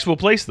of the scrapyard. actual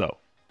place though?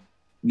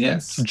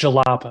 Yes.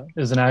 Jalapa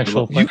is an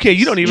actual place.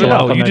 You don't even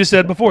Jalapa, know. You just Mexico.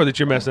 said before that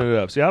you're messing it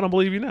up. See, I don't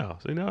believe you now.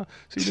 See,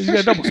 you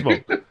got double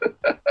smoke.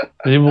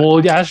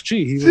 Well, ask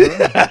G. He was right. He's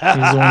the one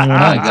who went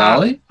Hi, out.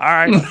 golly. All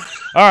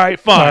right,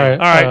 fine. All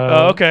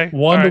right, okay.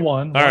 One All to right.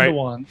 one. All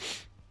One right.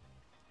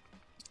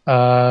 to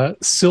one.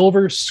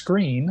 Silver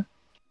screen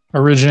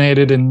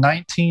originated in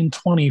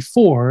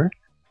 1924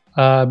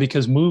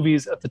 because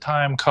movies at the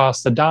time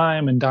cost a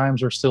dime and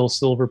dimes were still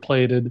silver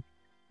plated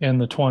in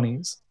the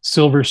 20s.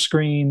 Silver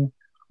screen,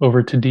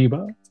 over to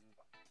Debo.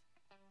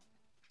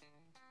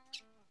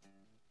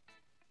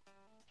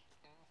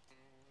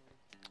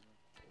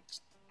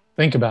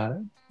 Think about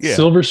it. Yeah.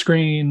 Silver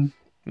screen,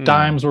 Hmm.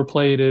 dimes were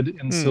plated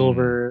in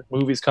silver,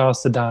 movies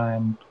cost a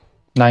dime,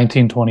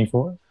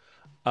 1924.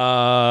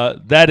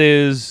 That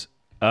is.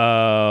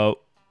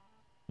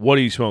 What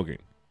are you smoking?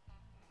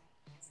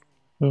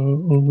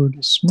 Over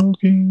to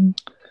smoking.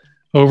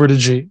 Over to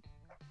G.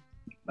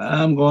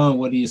 I'm going,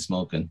 what are you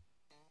smoking?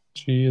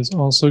 G is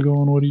also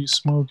going, what are you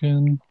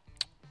smoking?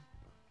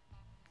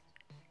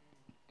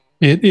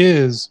 It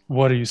is,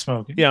 what are you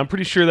smoking? Yeah, I'm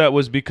pretty sure that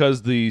was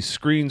because the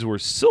screens were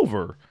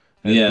silver.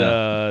 And,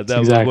 Yeah. that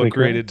exactly was what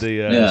created correct. the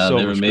Yeah,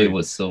 silver they were screen. made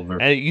with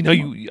silver.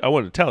 And I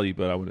wanted to tell you,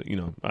 but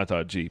I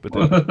thought G, but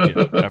then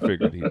I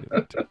figured he did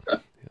it too.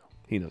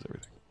 He knows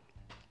everything.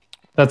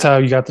 That's how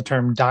you got the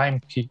term dime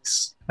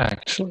piece,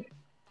 actually.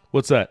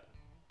 What's that?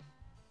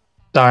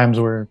 Dimes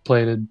were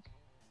plated.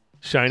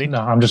 Shiny? No,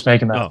 I'm just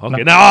making that. Oh,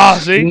 okay. No. No,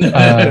 see?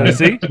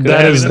 See?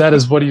 That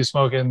is what are you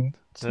smoking?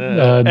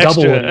 Double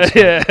extra. what are you smoking?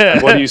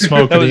 Yeah. What do you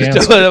smoke? That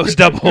was, that was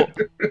double.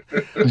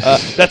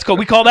 That's cool.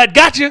 We call that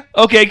gotcha.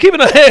 Okay, keep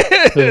it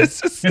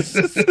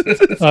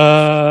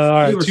All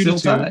right, We were 2 still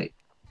to 2. tied.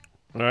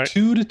 All right.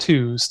 2 to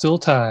 2, still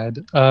tied.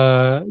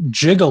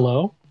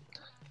 Gigolo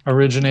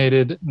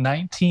originated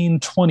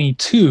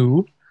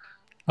 1922.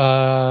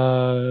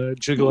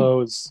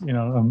 Gigolo is,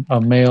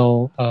 a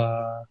male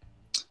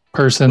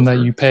person that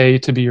you pay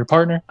to be your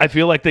partner. I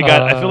feel like they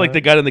got. I feel like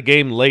they got in the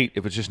game late.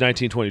 If it's just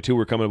 1922,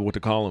 we're coming up with what to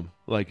call them.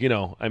 Like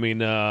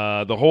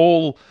the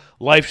whole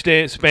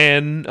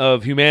lifespan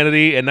of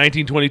humanity in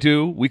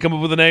 1922, we come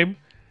up with a name.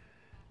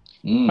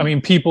 I mean,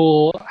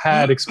 people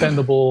had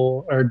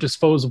expendable or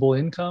disposable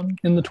income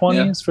in the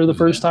 20s for the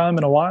first time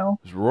in a while.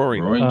 It's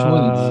roaring.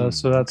 20s.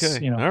 So that's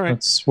Okay. All right.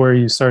 that's where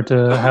you start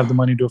to have the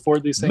money to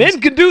afford these things. Men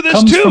can do this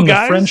Comes too, from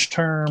guys. the French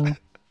term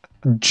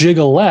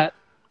gigolette,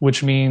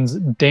 which means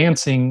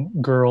dancing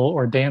girl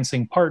or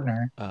dancing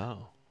partner.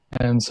 Oh.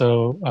 And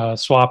so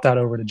swap that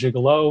over to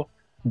gigolo.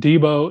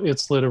 Debo,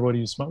 it's lit, or what are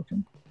you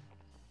smoking?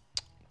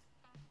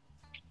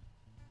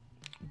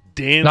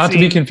 Dancing. Not to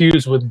be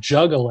confused with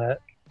juggalette,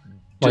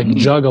 like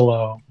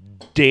juggalo.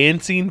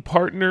 Dancing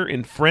partner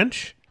in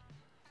French.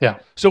 Yeah.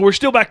 So we're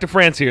still back to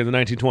France here in the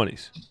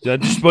 1920s.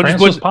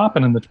 France was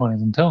popping in the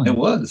 20s, I'm telling It you.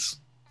 was.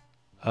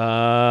 What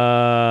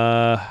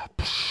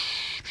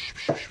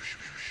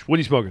are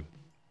you smoking?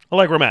 I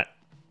like where I'm at.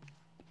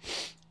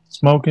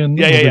 Smoking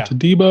Yeah, over yeah. to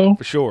Debo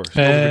For sure.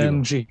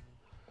 and G.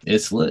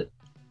 It's lit.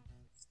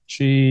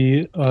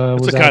 She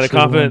was That's a kind of actually the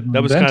one confident. who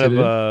That was kind invented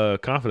of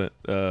it. confident.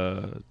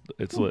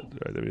 It's lit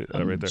right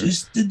there.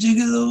 Just the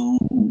gigolo.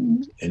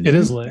 It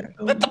is lit.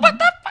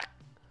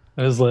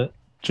 It is lit.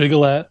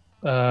 Gigolette,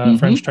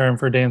 French term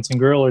for dancing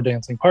girl or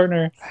dancing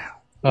partner.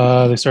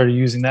 They started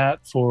using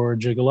that for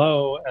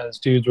gigolo as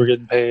dudes were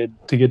getting paid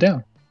to get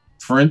down.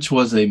 French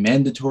was a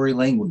mandatory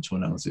language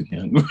when I was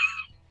young.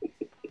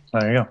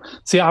 There you go.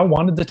 See, I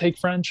wanted to take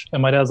French,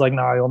 and my dad's like,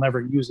 "No, you'll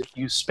never use it.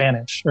 Use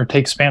Spanish or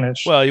take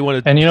Spanish." Well, you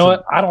wanted. And you know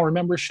what? I don't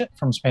remember shit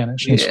from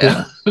Spanish in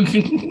school.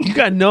 You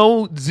got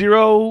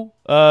zero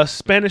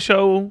Spanish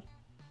show.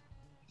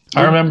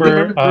 I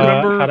remember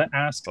how to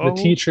ask the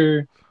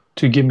teacher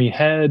to give me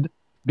head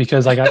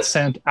because I got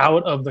sent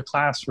out of the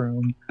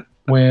classroom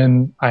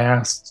when I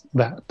asked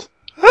that.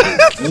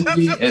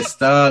 ¿Dónde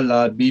está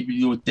la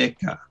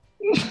biblioteca?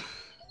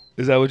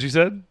 Is that what you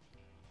said?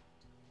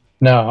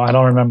 No, I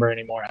don't remember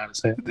anymore how to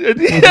say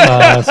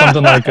it.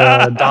 Something like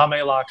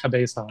 "Dame la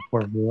cabeza,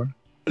 por favor."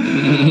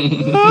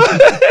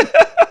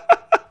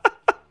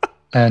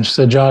 And she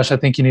said, "Josh, I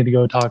think you need to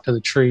go talk to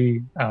the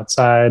tree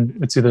outside.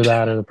 It's either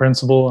that or the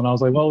principal." And I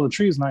was like, "Well, the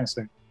tree is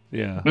nicer."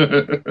 Yeah.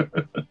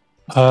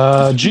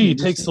 G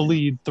takes the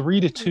lead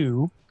 3 to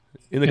 2.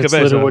 In the It's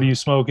cabeza. lit, what are you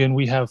smoking?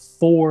 We have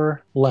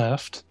 4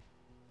 left.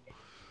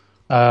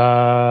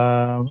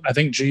 I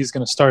think G is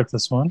going to start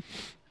this one.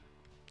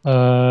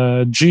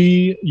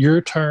 G, your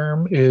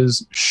term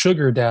is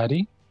sugar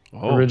daddy.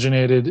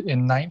 Originated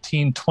in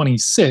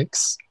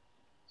 1926.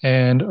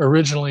 And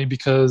originally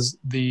because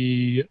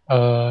the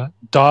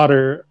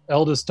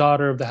eldest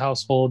daughter of the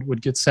household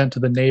would get sent to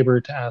the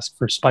neighbor to ask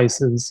for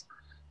spices.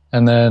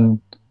 And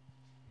then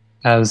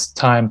as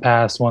time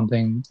passed, one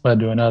thing led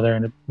to another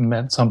and it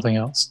meant something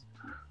else.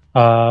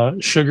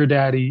 Sugar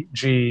daddy,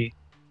 G,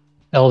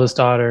 eldest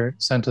daughter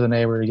sent to the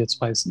neighbor to get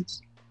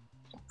spices.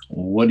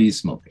 What are you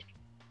smoking?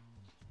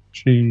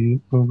 G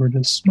over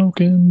to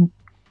smoking.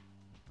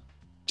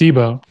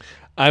 Debo.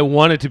 I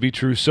want it to be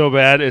true so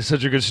bad. It's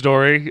such a good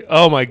story.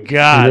 Oh my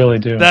God. You really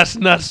do. That's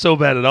not so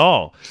bad at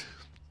all.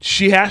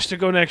 She has to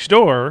go next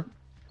door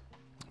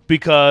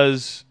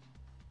because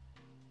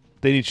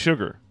they need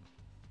sugar.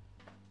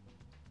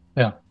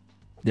 Yeah.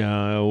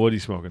 Yeah. What are you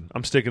smoking?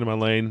 I'm sticking to my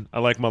lane. I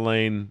like my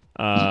lane.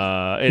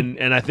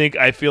 And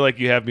I feel like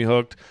you have me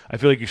hooked. I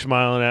feel like you're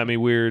smiling at me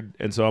weird.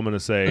 And so I'm going to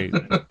say,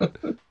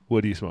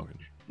 what are you smoking?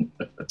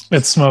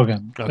 It's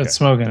smoking. Okay. It's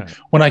smoking. Right.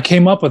 When I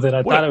came up with it,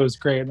 I What? thought it was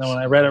great. And then when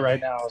I read it right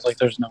now, I was like,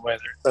 there's no way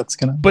that's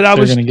going to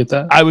get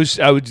that. I'm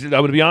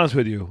going to be honest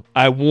with you.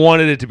 I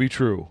wanted it to be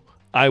true.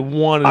 I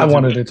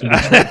wanted it to be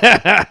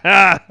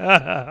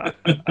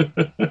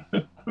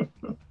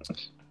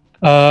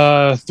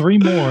true. 3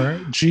 more.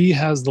 G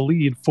has the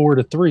lead 4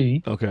 to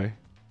 3. Okay. At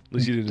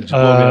least you didn't just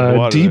blow me out of the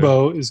water.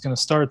 Debo is going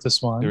to start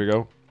this one. Here we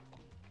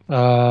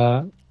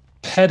go.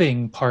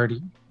 Petting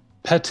party.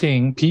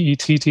 Petting,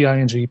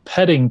 Petting,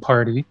 petting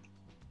party,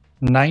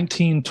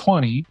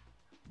 1920.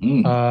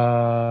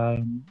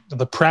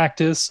 The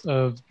practice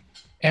of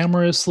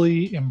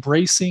amorously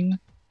embracing,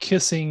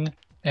 kissing,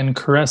 and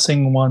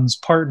caressing one's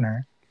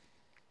partner.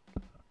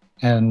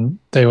 And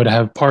they would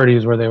have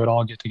parties where they would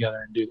all get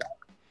together and do that.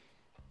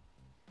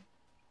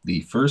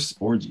 The first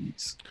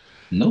orgies.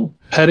 No.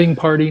 Petting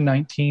party,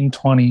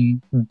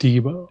 1920,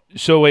 Debo.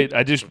 So wait,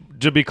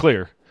 to be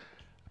clear,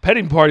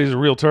 petting party is a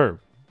real term.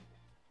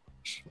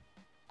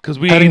 because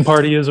Petting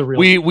party is a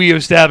real. we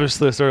established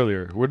this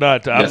earlier. We're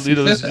not. Yes, You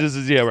know, we said this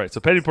is yeah, right.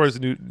 So petting party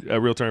is a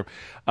real term.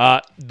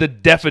 The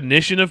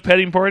definition of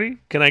petting party.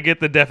 Can I get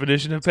the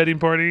definition of petting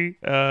party?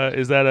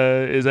 Is that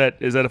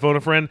a phone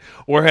a friend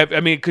or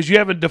because you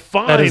haven't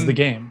defined that is the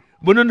game.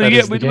 Well, no, That yeah,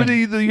 is the but game.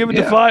 you haven't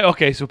Yeah. defined.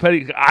 Okay, so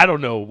petty. I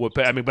don't know what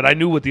but I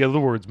knew what the other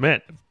words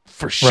meant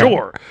for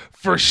sure.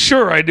 For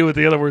sure, I knew what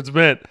the other words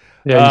meant.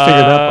 Yeah, you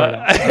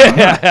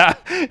figured that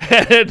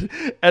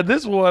part out. And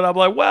this one, I'm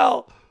like,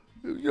 well,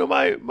 you know,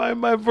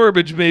 my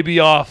verbiage may be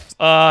off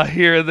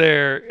here and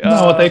there.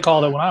 Not what they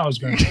called it when I was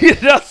growing up. You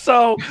know,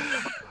 so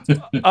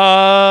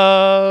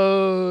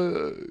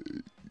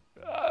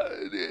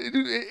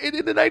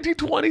in the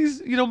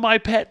 1920s, you know, my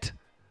pet.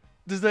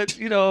 Does that,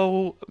 you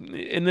know,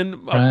 and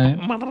then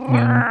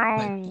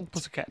Right.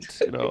 pussycat,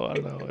 you know, I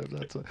don't know if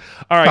that's all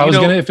right. I was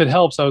you know, gonna, if it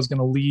helps, I was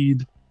gonna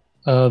lead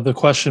the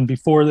question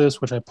before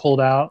this, which I pulled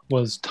out,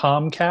 was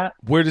Tomcat.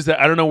 where does that?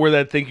 I don't know where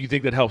you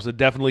think that helps. It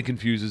definitely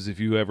confuses if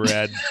you ever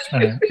add All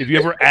right. if you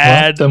ever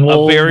add Then a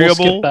we'll variable.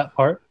 skip that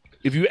part.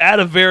 If you add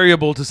a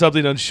variable to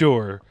something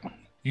unsure,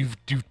 you've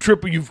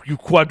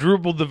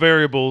quadrupled the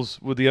variables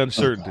with the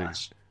uncertainty.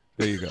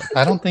 There you go.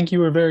 I don't think you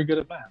were very good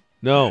at math.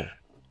 No,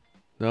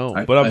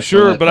 but I I'm feel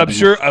sure. that But I'm coming.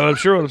 sure. I'm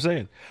sure what I'm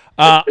saying.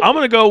 I'm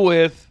gonna go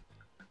with.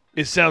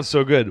 It sounds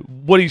so good.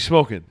 What are you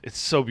smoking? It's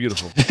so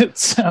beautiful. It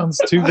sounds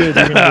too good.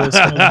 You're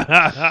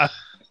gonna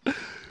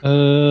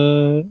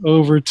go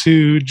over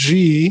to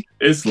G.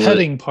 It's lit.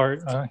 Petting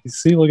part. You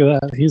see, look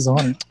at that. He's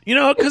on it. You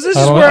know, because this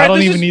I is don't, where I don't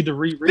this even is, need to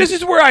reread. This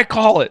is where I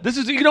call it. This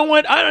is, you know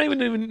what? I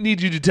don't even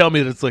need you to tell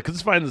me that it's lit, because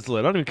it's fine that it's lit.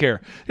 I don't even care.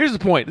 Here's the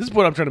point. This is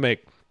what I'm trying to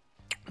make.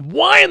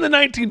 Why in the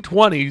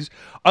 1920s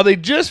are they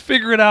just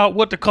figuring out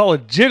what to call a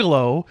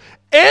gigolo,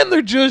 and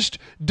they're just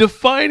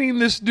defining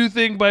this new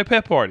thing by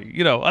pet party?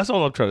 You know, that's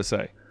all I'm trying to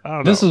say. I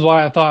don't know. This is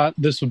why I thought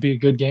this would be a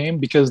good game,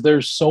 because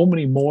there's so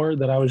many more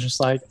that I was just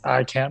like,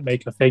 I can't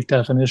make a fake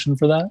definition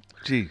for that.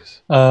 Jeez.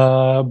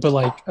 But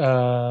like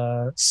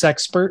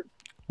Sexpert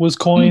was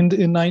coined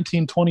in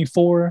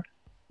 1924,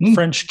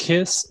 French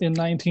Kiss in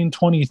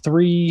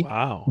 1923,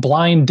 Wow.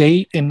 Blind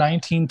Date in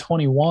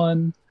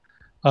 1921.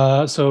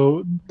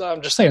 So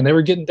I'm just saying they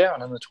were getting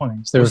down in the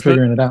 20s. They were What's the-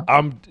 figuring it out.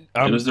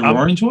 It was the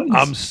Roaring 20s.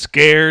 I'm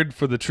scared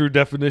for the true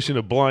definition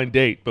of blind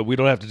date, but we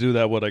don't have to do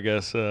that one, I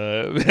guess.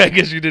 I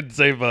guess you didn't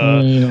save. You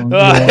know, you wanna-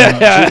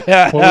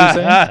 what were you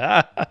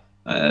saying?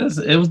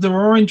 It was the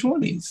Roaring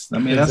 20s. I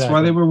mean, that's why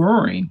Exactly. they were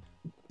roaring.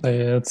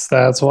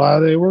 That's why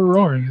they were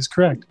roaring. Is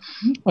correct.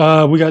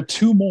 We got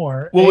two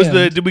more. What was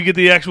and did we get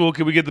the actual,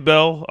 can we get the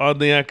bell on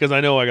the, because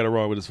I know I got it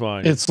wrong, but it's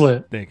fine. It's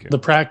lit. Thank you. The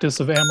practice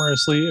of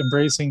amorously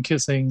embracing,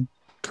 kissing,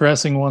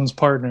 caressing one's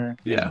partner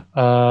Yeah.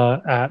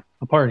 at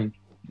a party.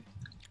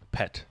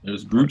 Pet. It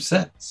was group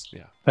sex.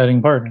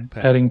 Petting partner.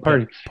 Pet- Petting pet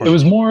party. party. It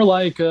was more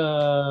like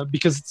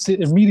because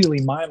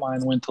immediately my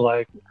mind went to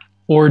like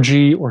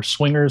orgy or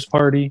swingers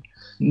party,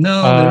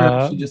 No, they were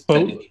actually just but-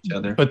 petting each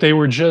other. but they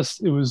were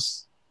just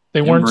they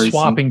weren't Embracing.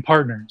 swapping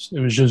partners. It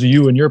was just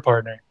you and your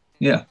partner,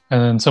 Yeah.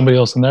 and then somebody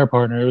else and their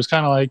partner. It was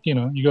kind of like, you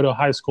know, you go to a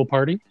high school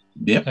party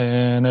Yep.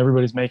 and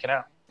everybody's making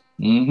out.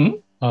 Mm-hmm.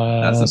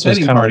 That's a So it's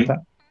petting kinda party. like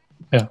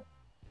that.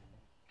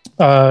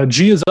 Yeah.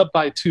 G is up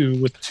by 2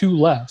 with 2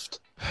 left.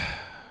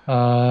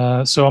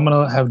 So I'm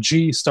gonna have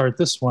G start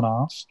this one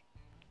off.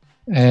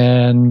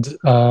 And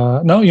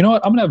no, you know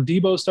what? I'm gonna have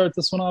Debo start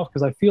this one off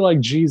because I feel like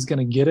G's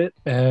gonna get it,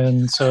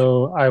 and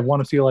so I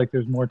want to feel like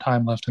there's more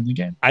time left in the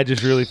game. I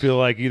just really feel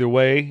like either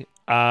way,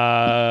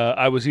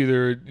 I was you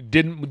either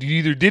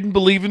didn't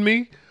believe in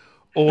me,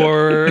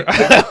 or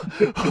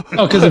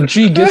Oh, because if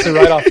G gets it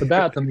right off the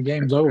bat, then the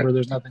game's over.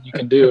 There's nothing you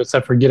can do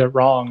except for get it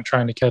wrong,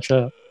 trying to catch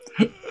up.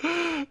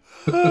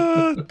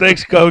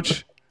 Thanks,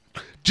 Coach.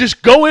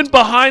 Just go in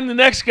behind the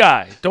next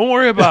guy. Don't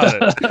worry about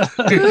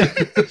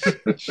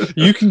it.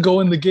 You can go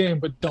in the game,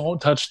 but don't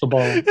touch the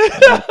ball.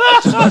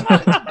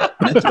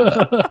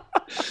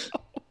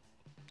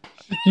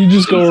 You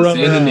just go around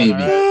Say the around, Navy. all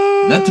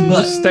right? Not the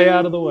butt. Just stay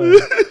out of the way.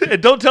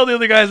 And don't tell the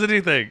other guys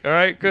anything. All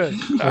right, good.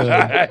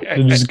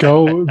 And just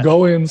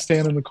go in,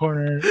 stand in the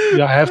corner.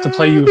 Yeah, I have to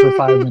play you for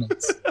 5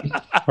 minutes,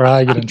 or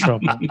I get in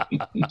trouble.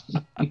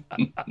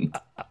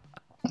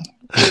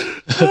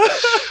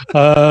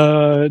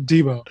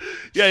 Debo.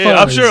 Yeah,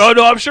 I'm Fuzz. sure. Oh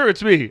no, I'm sure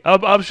it's me.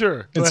 I'm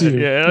sure. Go It's ahead.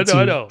 you. Yeah, It's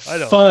I you. know.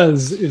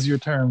 Fuzz is your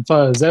term.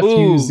 Fuzz. Ooh,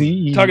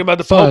 F-U-Z-E. talking about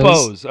the Fuzz.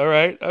 popos. All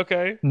right.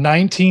 Okay.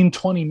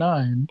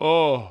 1929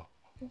 Oh.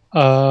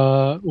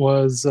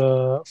 was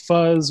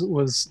fuzz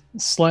was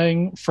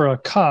slang for a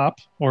cop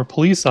or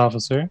police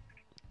officer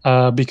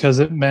because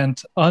it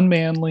meant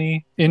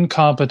unmanly,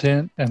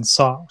 incompetent, and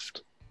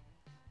soft.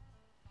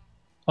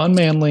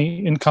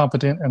 Unmanly,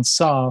 incompetent, and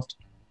soft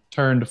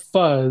turned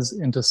fuzz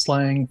into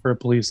slang for a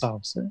police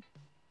officer.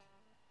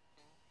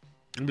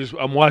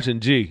 I'm watching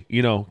G.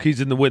 You know, he's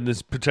in the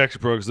witness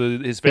protection program. So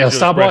his facial Yeah,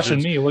 stop watching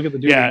expressions- me. Look at the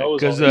dude. Yeah, who knows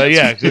because all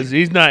this. because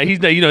he's not.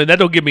 You know, that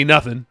don't give me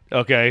nothing.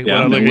 Okay, Yeah,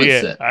 when I I'm look the at wit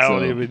it, set, I don't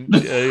so. even.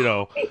 You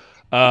know,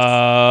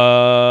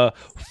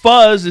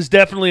 fuzz is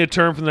definitely a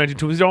term from the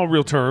 1920s. They're all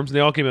real terms. And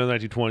they all came out in the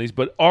 1920s.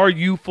 But are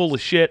you full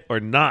of shit or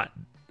not?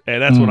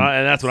 And that's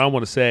what I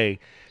want to say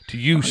to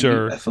you,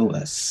 sir.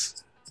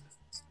 FOS.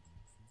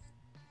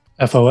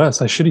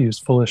 FOS. I should have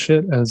used full of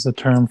shit as a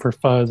term for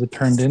fuzz. It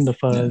turned into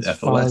fuzz. Yeah,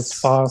 FOS.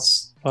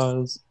 Fuzz.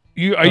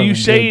 Are you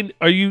saying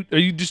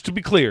just to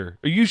be clear?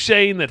 Are you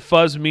saying that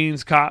fuzz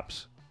means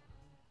cops?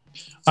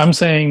 I'm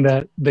saying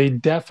that they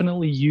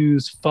definitely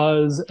use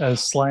fuzz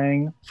as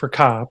slang for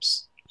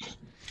cops.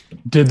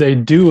 Did they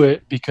do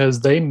it because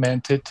they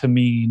meant it to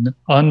mean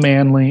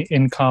unmanly,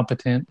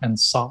 incompetent, and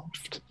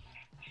soft?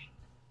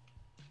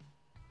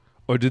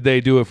 Or did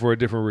they do it for a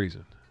different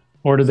reason?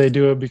 Or did they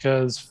do it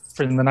because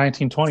in the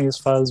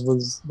 1920s, fuzz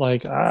was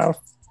like, get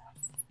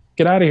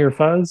out of here,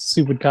 fuzz,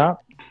 stupid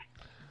cop.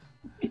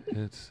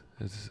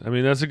 I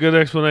mean, that's a good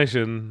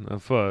explanation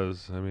of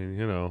fuzz. I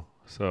mean,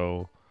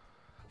 so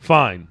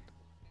fine,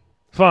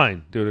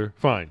 Duder,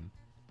 fine.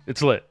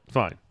 It's lit.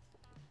 Fine.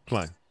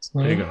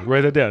 There you go.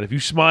 Write that down. If you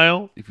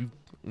smile,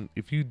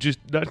 if you just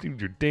not even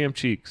your damn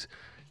cheeks,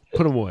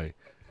 put them away.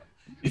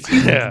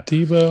 Yeah.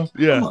 Debo.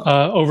 Yeah.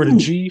 Over to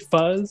G,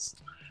 fuzz.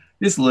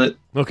 It's lit.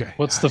 Okay.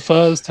 What's the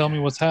fuzz? Tell me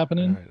what's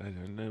happening. All right. I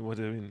don't know what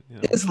I mean.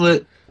 It's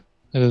lit.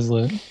 It is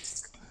lit.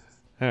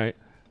 All right.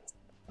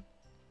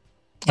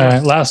 All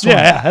right, last one.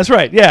 Yeah, that's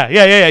right.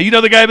 Yeah. You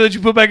know the guy that you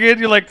put back in?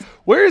 You're like,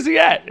 where is he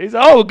at? He's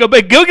go get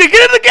in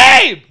the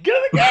game. Get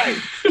in the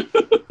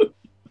game.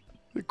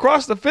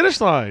 Across the finish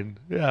line.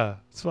 Yeah,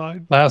 it's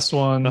fine. Last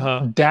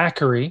one.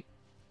 Daiquiri.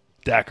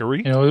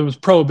 Daiquiri. It was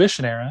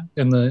Prohibition era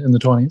in the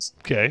 20s.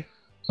 Okay.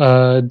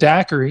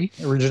 Daiquiri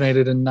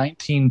originated in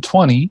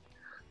 1920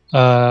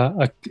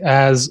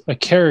 as a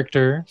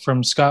character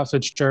from Scott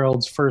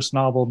Fitzgerald's first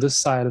novel, This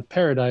Side of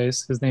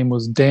Paradise. His name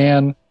was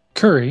Dan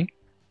Curry.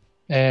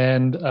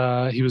 And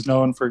he was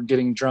known for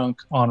getting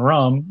drunk on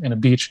rum in a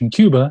beach in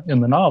Cuba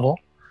in the novel.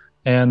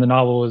 And the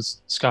novel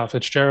was Scott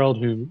Fitzgerald,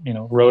 who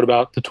wrote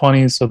about the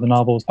 20s, so the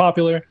novel was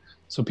popular.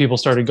 So people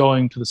started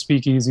going to the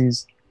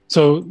speakeasies.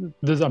 So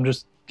I'm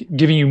just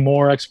giving you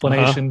more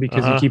explanation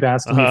because you keep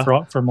asking me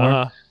for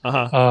more.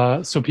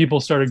 So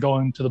people started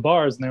going to the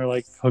bars, and they were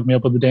like, "Hook me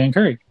up with the Dan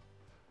Curry,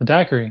 the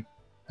daiquiri,"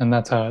 and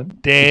that's how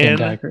it became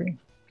daiquiri.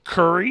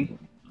 Curry.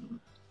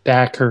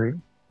 Daiquiri.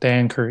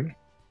 Dan Curry.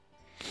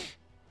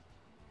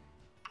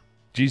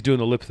 G's doing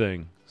the lip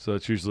thing, so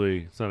it's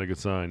not a good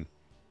sign.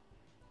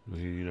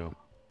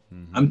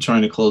 I'm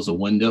trying to close a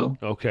window.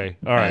 Okay,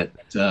 all right.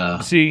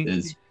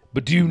 See,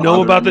 but do you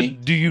know about the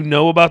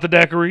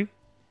daiquiri?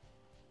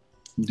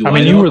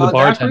 You were the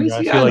bartender.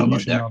 I feel like you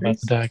should know about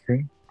the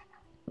daiquiri.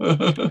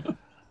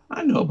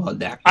 I know about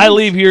daiquiri. I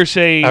leave here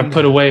saying I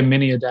put away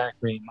many a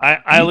daiquiri.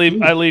 I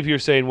leave here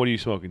saying, what are you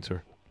smoking,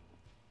 sir?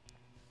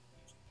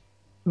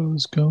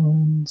 Who's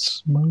going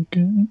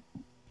smoking?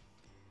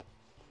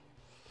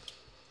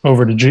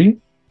 Over to G.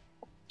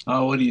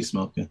 Oh, what are you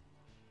smoking?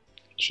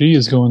 G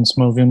is going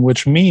smoking,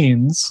 which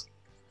means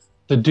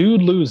the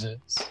dude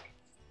loses.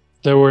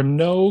 There were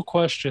no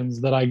questions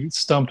that I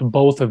stumped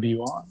both of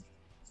you on.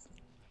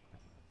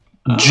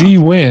 G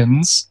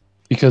wins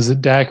because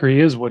daiquiri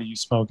is what are you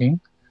smoking.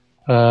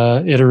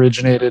 It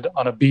originated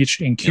on a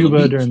beach in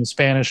Cuba during the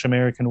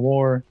Spanish-American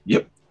War.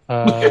 Yep.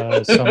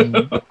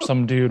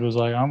 Some dude was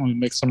like, I'm going to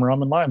mix some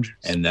rum and lime juice.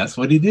 And that's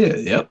what he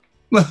did. Yep.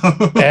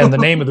 And the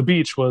name of the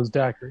beach was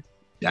Daiquiri.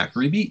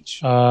 Daiquiri Beach.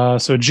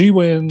 So G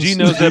wins. G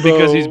knows that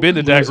because he's been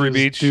to Daiquiri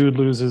Beach. Dude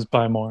loses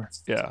by more.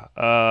 Yeah.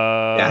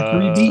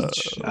 Daiquiri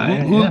Beach.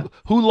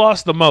 Who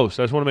lost the most?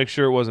 I just want to make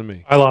sure it wasn't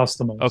me. I lost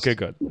the most. Okay,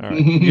 good. All right.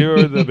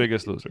 You're the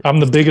biggest loser. I'm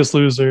the biggest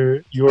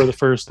loser. You're the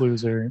first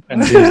loser.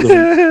 And G's the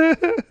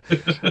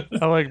winner.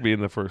 I like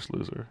being the first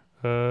loser.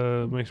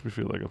 It makes me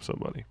feel like I'm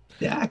somebody.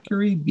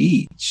 Daiquiri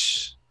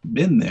Beach.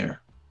 Been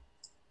there.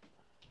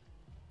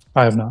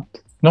 I have not.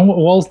 No,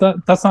 well,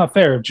 that's not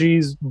fair.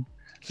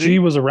 G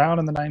was around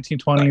in the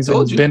 1920s and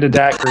has been to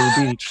Daiquiri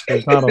Beach.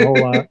 There's not a whole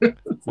lot.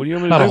 What do you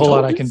not a whole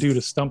lot I can do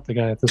to stump the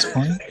guy at this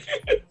point.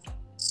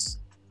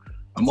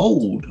 I'm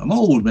old,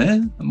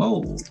 man. I'm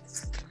old.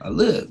 I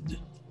lived.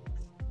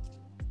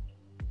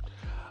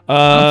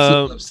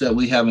 I'm so upset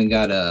we haven't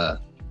got a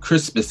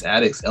Crispus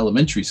Attucks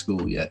Elementary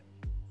School yet.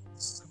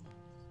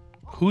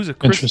 Who's a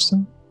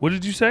Interesting. What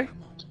did you say?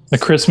 A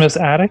Christmas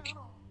attic?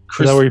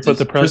 Is that where you put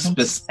the presents?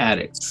 Crispus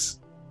Attucks.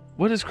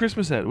 What is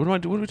Christmas at? What are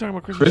we talking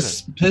about?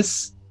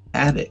 Crispus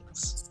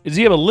Attucks. Does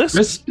he have a list?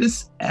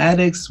 Crispus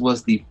Attucks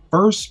was the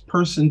first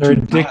person to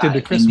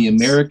die in the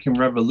American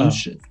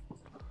Revolution,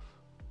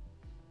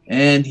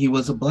 and he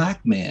was a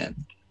black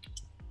man.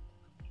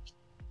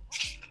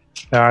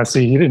 I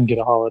see. He didn't get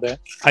a holiday.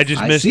 I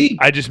just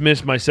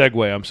missed my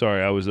segue. I'm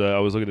sorry. I was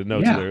looking at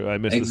notes there. I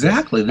missed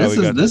exactly.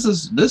 This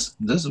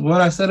is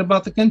what I said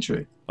about the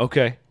country.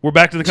 Okay, we're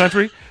back to the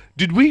country.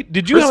 Did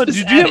you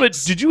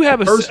have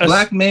a first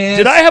black man?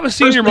 Did I have a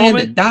senior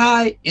moment? To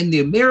die in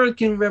the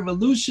American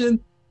Revolution.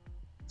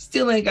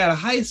 Still ain't got a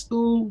high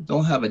school.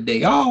 Don't have a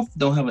day off.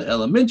 Don't have an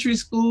elementary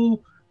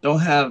school.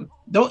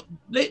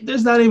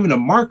 There's not even a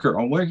marker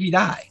on where he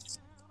died.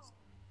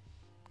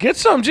 Get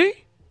some, G.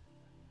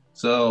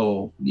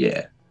 So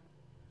yeah.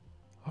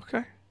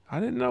 Okay. I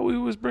didn't know we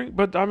was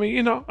but I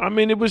mean,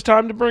 it was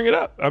time to bring it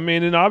up. I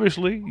mean, and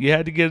obviously you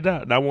had to get it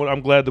out. And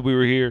I'm glad that we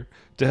were here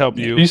to help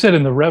you. You said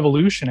in the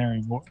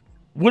Revolutionary War.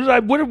 How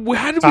did we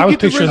I was get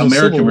to picturing the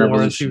American Civil War, as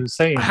Revolution. he was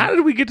saying. How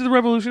did we get to the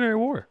Revolutionary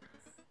War?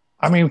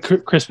 I mean,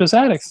 Crispus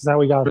Attucks is how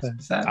we got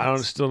there.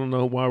 Still don't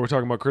know why we're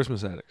talking about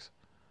Christmas addicts.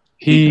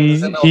 He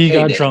Because it's he MLK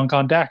got Day. drunk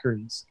on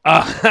daiquiris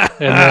And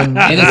and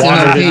then And it's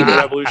wandered MLK into the Day.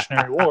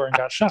 Revolutionary War and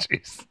got shot.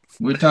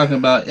 We're talking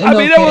about MLK. I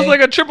mean, that was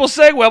like a triple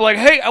segue. I'm like,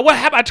 hey, what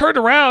happened? I turned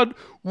around.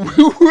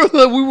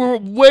 We were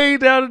way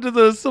down into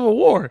the Civil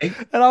War,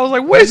 and I was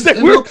like, wait a It's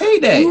second,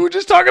 MLK Day. we were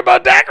just talking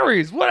about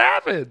daiquiris. What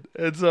happened?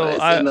 And so It's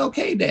I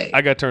MLK Day.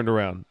 got turned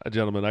around,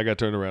 gentlemen. I got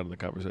turned around in the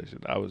conversation.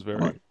 I was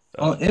very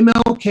On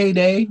MLK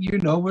Day,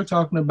 we're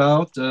talking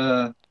about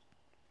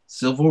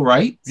civil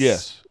rights.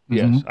 yes,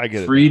 Mhm. I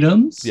get it.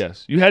 Freedoms.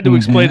 Yes, you had to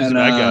explain it to And,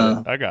 me.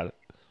 I got it.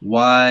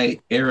 Why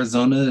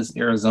Arizona is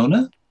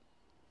Arizona.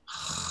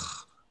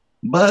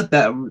 But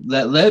that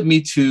led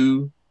me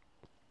to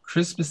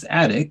Crispus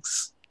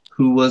Attucks,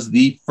 who was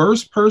the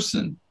first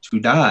person to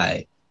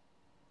die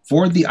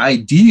for the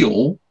idea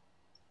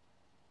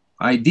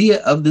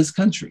of this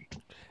country.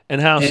 And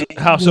how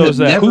And so you is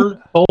that? have never-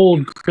 Who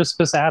sold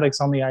Crispus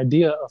Attucks on the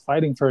idea of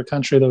fighting for a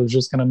country that was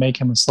just going to make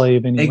him a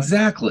slave anyway?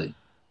 Exactly.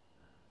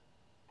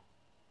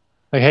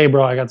 Like, hey,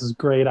 bro, I got this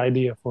great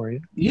idea for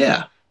you.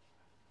 Yeah.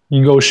 You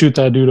can go shoot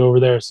that dude over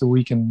there so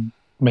we can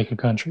make a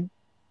country.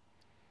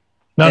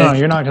 No, And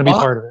you're not going to be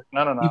fought- part of it.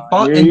 No. He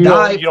fought You and don't-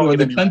 died you don't for get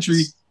the any country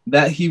rights.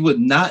 that he would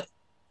not,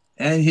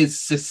 and his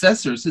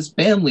successors, his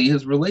family,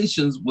 his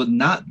relations would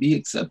not be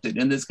accepted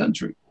in this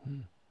country.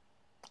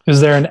 Is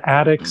there an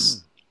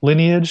Attucks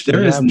lineage? Do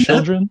There you is have not.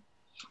 children?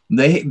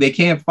 They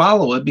can't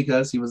follow it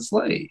because he was a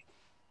slave.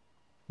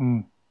 Hmm.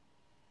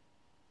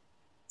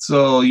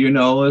 So,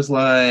 it's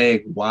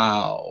like,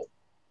 wow,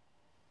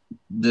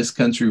 this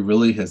country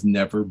really has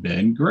never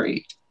been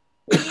great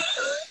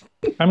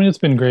I mean, it's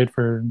been great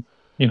for,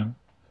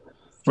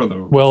 for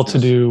the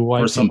well-to-do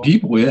white for some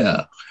people.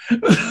 yeah.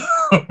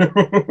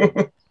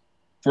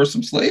 For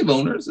some slave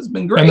owners, it's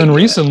been great. And then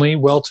recently,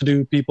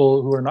 well-to-do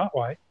people who are not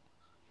white.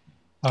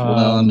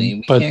 Well, I mean,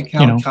 we but, can't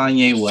count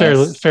Kanye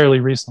West. fairly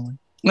recently.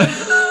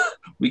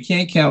 We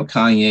can't count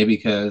Kanye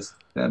because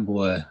that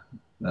boy.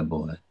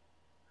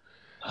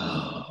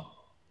 Oh,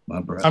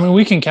 my brother. I mean,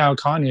 we can count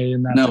Kanye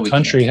in that No, the we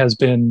country can't. has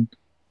been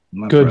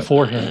My good brother.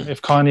 for him.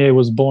 If Kanye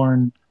was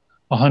born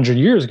 100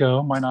 years ago,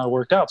 it might not have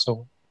worked out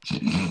so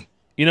well.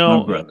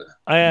 My brother.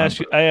 I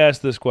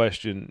asked this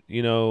question.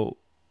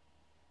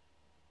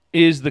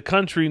 Is the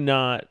country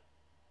not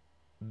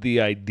the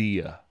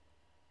idea?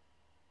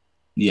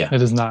 Yeah,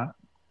 It is not.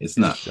 it's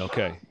not.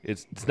 Okay,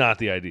 it's not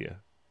the idea.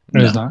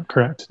 It is No. not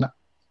correct. No.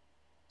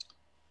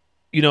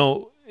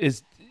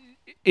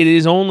 It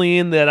is only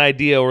in that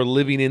idea or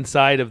living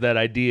inside of that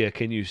idea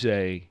can you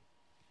say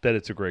that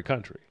it's a great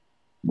country.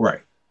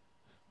 Right.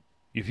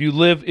 If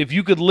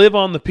you could live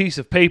on the piece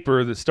of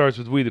paper that starts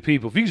with "We the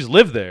People," if you just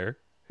live there,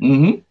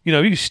 Mm-hmm.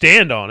 you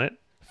stand on it,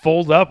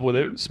 fold up with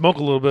it, smoke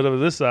a little bit of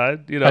this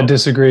side, I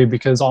disagree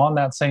because on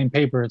that same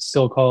paper, it's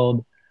still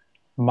called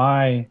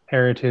My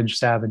Heritage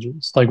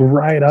Savages, like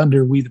right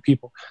under We the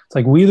People. It's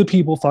like We the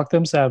People, fuck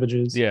them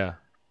savages. Yeah.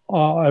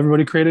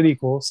 Everybody created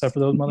equal except for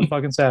those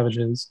motherfucking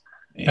savages.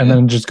 Yeah. And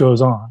then it just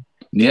goes on.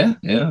 yeah.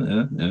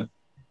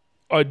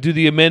 Do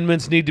the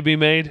amendments need to be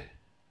made?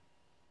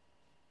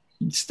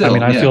 Still, I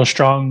mean, I yeah. feel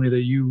strongly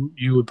that you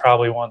would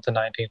probably want the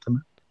 19th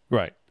Amendment.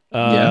 Right.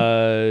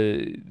 Yeah.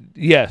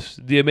 Yes,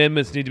 the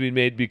amendments need to be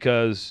made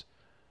because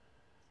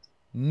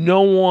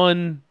no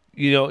one,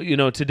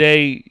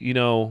 today,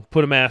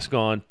 put a mask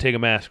on, take a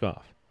mask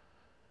off.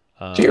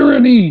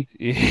 Tyranny.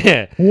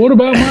 Yeah. What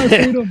about my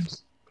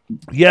freedoms?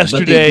 But they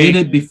Yesterday,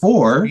 did it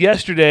before.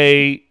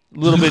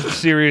 little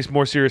bit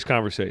more serious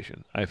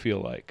conversation. I feel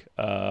like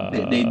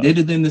They did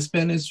it in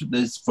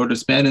the for the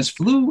Spanish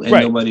flu, and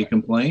Right. nobody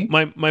complained.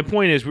 My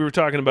point is we were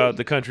talking about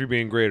the country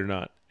being great or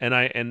not, and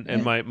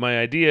my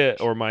idea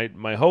or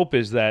my hope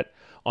is that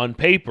on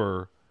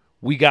paper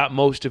we got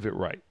most of it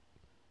right.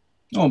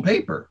 On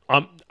paper.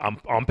 On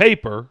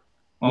paper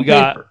On we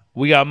got paper.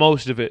 we got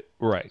most of it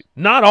right,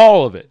 not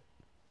all of it.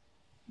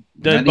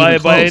 Not By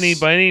even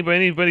close.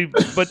 anybody,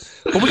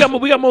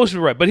 but we got most of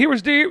it right. But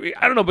here's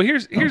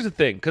the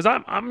thing, because I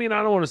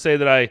don't want to say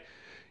that I,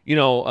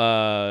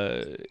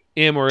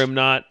 am or am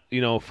not,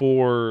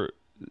 for,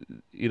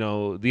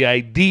 the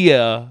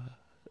idea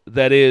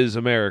that is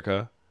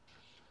America,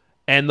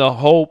 and the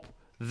hope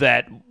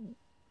that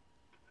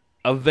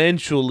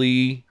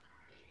eventually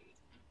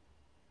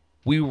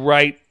we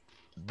right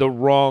the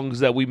wrongs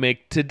that we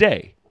make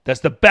today. That's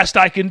the best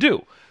I can do.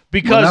 Well,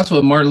 Because that's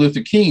what Martin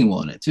Luther King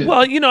wanted too.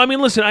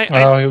 listen,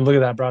 Oh, look at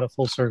that. Brought it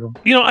full circle.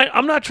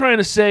 I'm not trying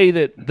to say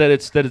that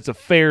it's a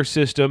fair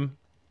system.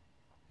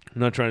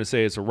 I'm not trying to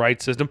say it's a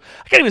right system.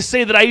 I can't even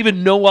say that I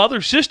even know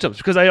other systems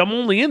because I'm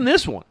only in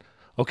this one.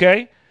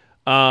 Okay,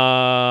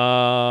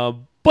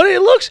 but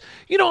it looks,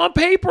 on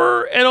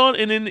paper and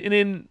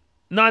in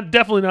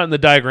definitely not in the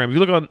diagram. If you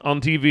look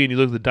on TV and you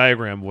look at the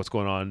diagram of what's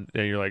going on,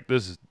 and you're like,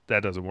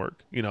 that doesn't work.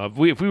 If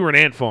we were an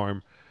ant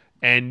farm,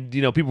 and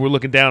people were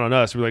looking down on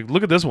us. We're like,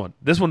 look at this one.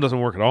 This one doesn't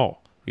work at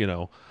all.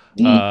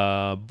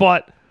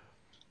 But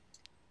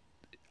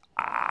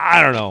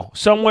I don't know.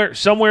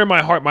 Somewhere in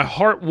my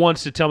heart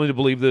wants to tell me to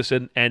believe this,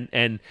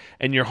 and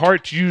your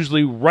heart's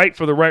usually right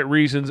for the right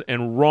reasons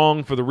and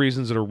wrong for the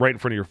reasons that are right in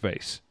front of your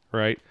face,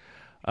 right?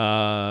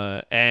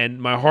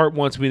 And my heart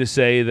wants me to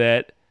say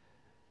that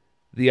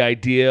the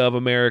idea of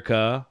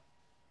America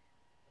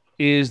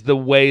is the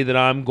way that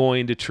I'm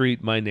going to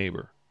treat my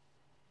neighbor.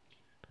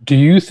 Do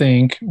you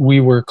think we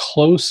were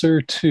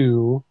closer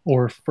to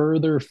or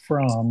further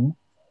from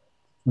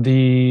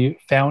the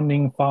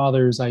founding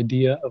fathers'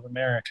 idea of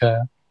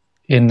America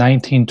in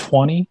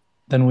 1920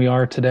 than we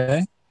are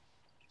today?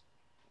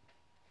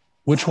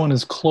 Which one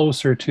is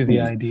closer to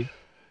the idea?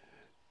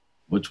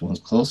 Which one's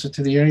closer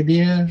to the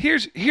idea?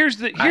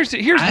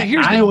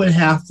 I would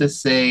have to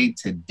say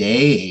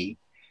today,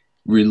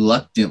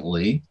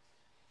 reluctantly,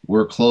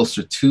 we're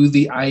closer to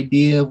the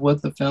idea of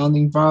what the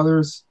founding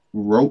fathers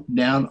wrote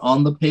down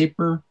on the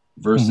paper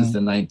versus the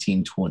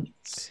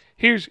 1920s.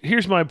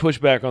 Here's my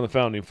pushback on the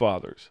founding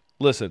fathers.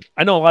 Listen,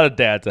 I know a lot of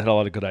dads that had a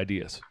lot of good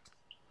ideas.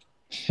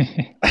 So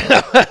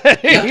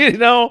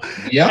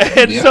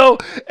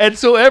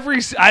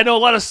I know a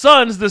lot of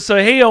sons that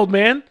say, "Hey, old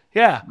man,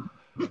 yeah,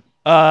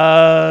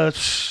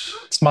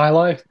 it's my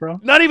life, bro.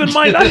 Not even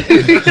mine, And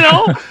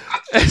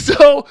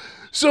so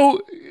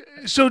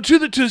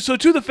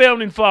to the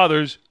founding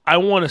fathers, I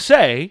want to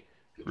say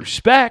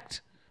respect.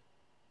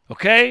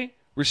 Okay,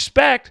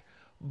 respect,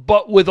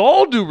 but with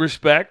all due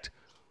respect,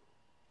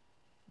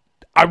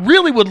 I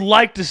really would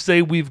like to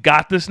say we've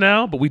got this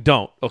now, but we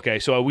don't. Okay,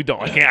 so we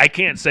don't. I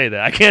can't say that.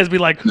 I can't be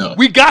like, no.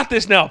 We got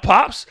this now,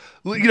 pops.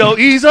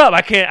 Ease up.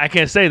 I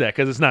can't say that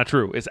because it's not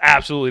true. It's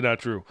absolutely not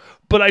true.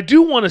 But I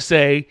do want to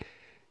say,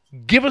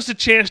 give us a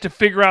chance to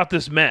figure out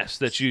this mess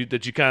that you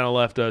kind of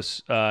left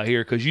us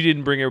here because you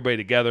didn't bring everybody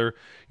together.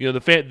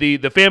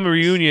 The family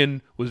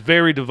reunion was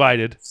very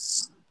divided.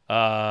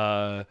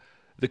 The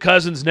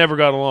cousins never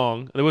got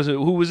along.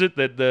 Who was it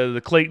that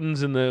the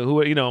Claytons and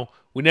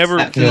we never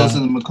Hatfields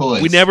and the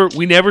McCoys.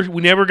 We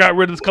never got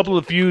rid of a couple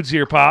of feuds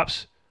here,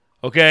 pops.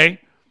 Okay,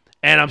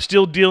 and I'm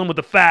still dealing with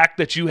the fact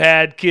that you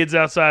had kids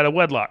outside of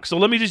wedlock. So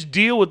let me just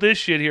deal with this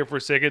shit here for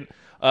a second,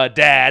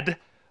 Dad.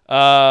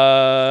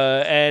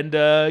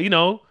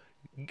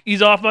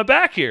 He's off my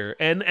back here.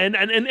 And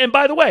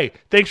by the way,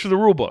 thanks for the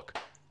rule book.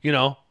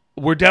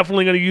 We're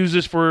definitely going to use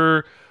this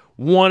for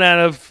 1 out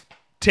of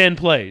 10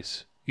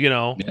 plays.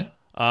 Yeah.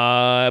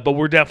 But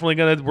we're definitely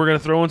gonna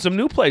throw in some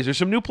new plays. There's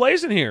some new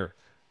plays in here,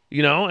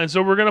 and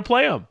so we're gonna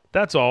play them.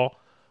 That's all.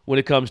 When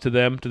it comes to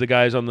them, to the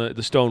guys on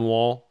the stone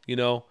wall,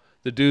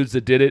 the dudes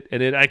that did it,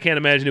 and I can't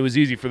imagine it was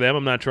easy for them.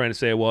 I'm not trying to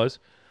say it was,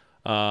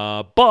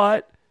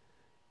 but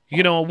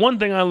one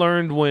thing I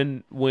learned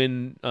when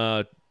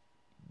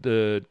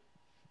the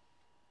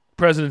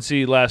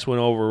presidency last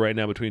went over right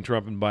now between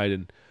Trump and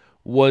Biden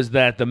was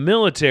that the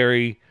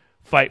military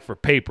fight for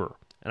paper.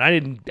 And I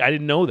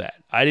didn't know that.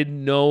 I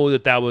didn't know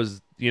that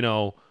was,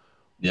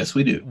 Yes,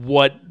 we do.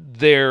 What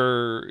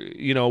they're,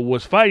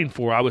 was fighting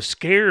for. I was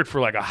scared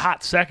for like a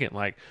hot second.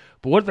 Like,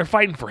 but what if they're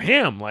fighting for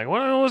him? Like,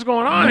 what's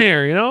going on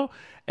here,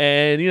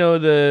 And,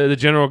 the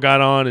general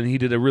got on and he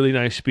did a really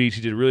nice speech.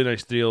 He did a really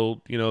nice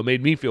deal. It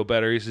made me feel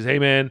better. He says, hey,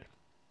 man,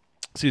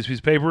 see this piece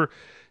of paper?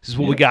 This is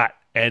what we got.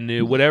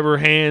 And whatever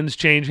hands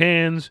change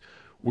hands,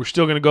 we're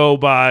still going to go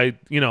by,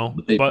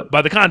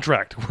 by the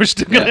contract. We're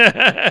still going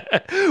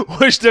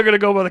to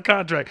go by the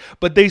contract.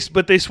 But they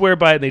swear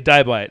by it and they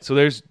die by it. So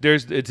it's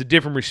a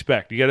different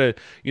respect. You got to,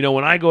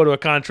 when I go to a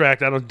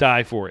contract, I don't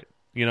die for it.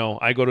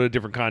 I go to a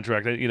different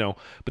contract.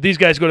 But these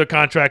guys go to a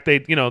contract. They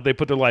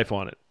put their life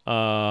on it.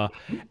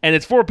 And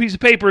it's for a piece of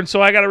paper, and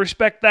so I got to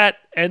respect that.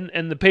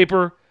 And the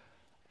paper,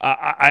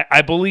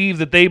 I believe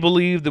that they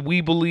believe that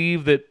we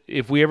believe that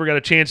if we ever got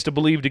a chance to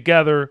believe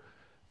together,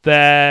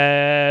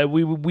 that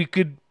we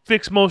could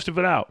fix most of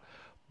it out,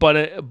 but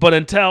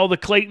until the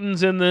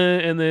Claytons and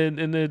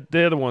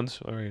the other ones,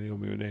 all right, you don't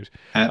remember names,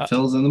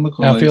 Hatfields and the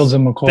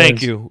McCoys.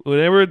 Thank you.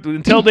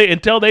 Until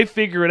they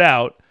figure it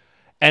out,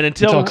 and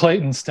until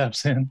Clayton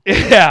steps in,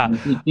 yeah,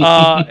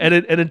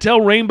 and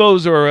until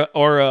rainbows are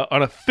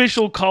an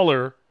official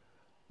color,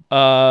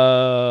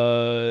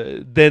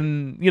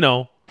 then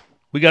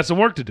we got some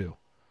work to do.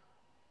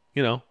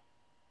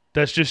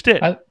 That's just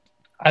it.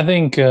 I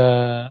think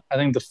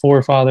the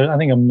forefathers. I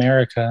think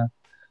America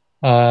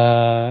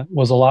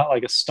was a lot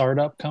like a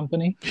startup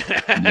company. They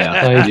had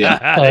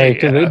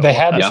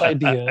this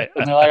idea,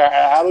 and they're like, all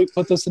right, how do we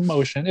put this in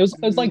motion? It was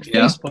like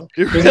Facebook.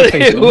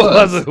 It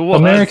was.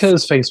 America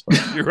is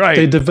Facebook. You're right.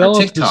 They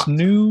developed this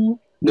new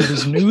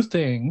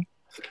thing,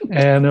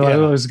 and they're like,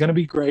 oh, it's going to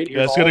be great.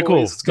 Yeah, it's going to be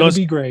cool. It's going to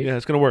be great. Yeah,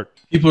 it's going to work.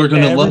 People are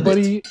going to love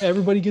it.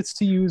 Everybody gets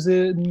to use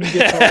it, and you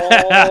get to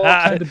all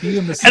kind of be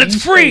in the same and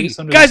it's free,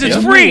 guys.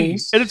 It's free,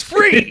 and it's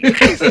free.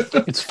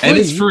 It's free. And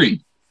it's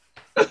free.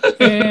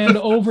 And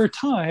over over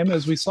time,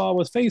 as we saw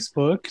with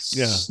Facebook,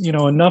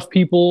 Yeah. enough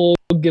people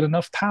get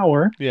enough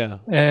power, Yeah.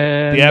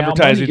 and The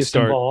advertising gets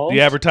starts. involved.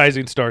 The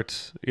advertising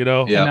starts.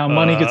 And now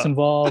money gets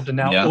involved, and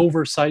now Yeah.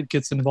 oversight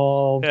gets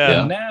involved,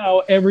 Yeah. and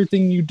now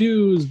everything you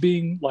do is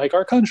being, like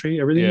our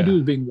country, everything Yeah. you do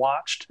is being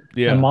watched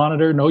Yeah. and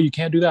monitored. No, you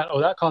can't do that. Oh,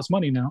 that costs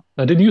money now.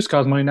 That didn't used to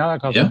cost money. Now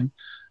that costs Yeah. money.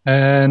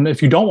 And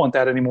if you don't want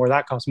that anymore,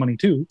 that costs money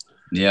too.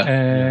 Yeah.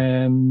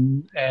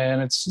 And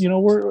it's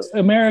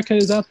America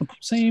is at the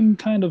same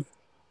kind of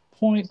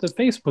point that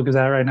Facebook is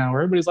at right now,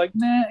 where everybody's like,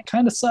 nah, it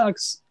kind of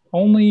sucks.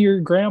 Only your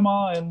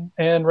grandma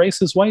and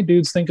racist white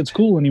dudes think it's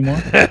cool anymore.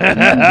 In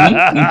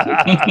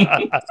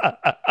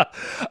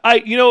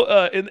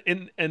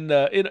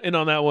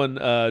on that one,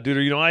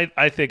 Duder,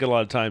 I think a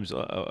lot of times,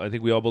 I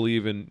think we all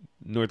believe in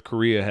North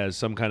Korea has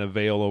some kind of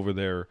veil over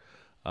their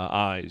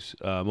eyes.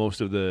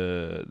 Most of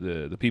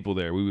the people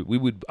there,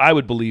 I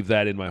would believe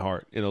that in my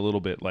heart in a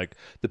little bit. Like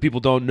the people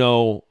don't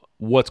know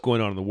what's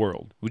going on in the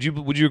world. Would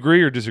you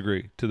agree or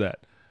disagree to that?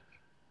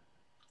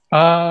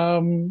 I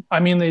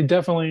mean, there's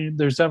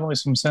definitely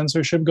some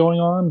censorship going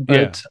on,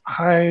 but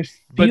I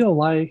feel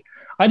like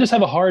I just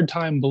have a hard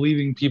time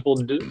believing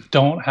people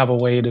don't have a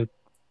way to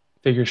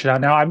figure shit out.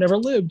 Now, I've never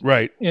lived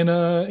in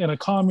a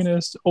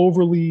communist,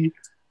 overly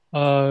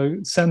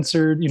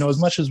censored, as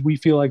much as we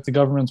feel like the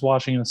government's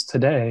watching us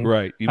today.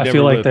 Right. I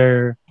feel like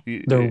they're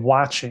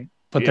watching,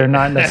 but they're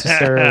not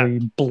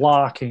necessarily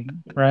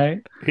blocking,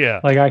 right?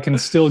 Yeah. Like I can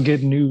still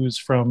get news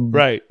from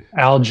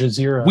Al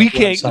Jazeera. We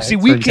can't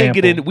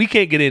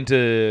get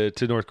into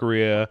North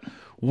Korea.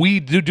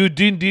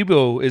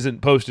 Debo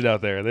isn't posted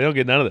out there. They don't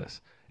get none of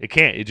this. It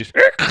can't. It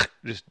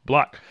just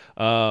block.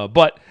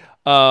 But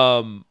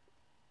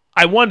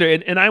I wonder,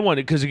 and I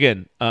wonder because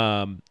again,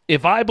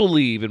 if I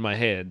believe in my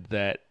head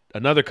that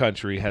another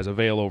country has a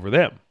veil over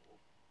them,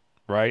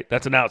 right?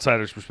 That's an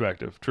outsider's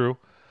perspective. True.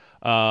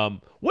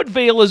 What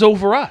veil is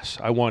over us?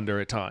 I wonder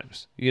at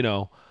times,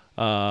 because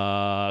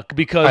I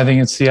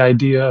think it's the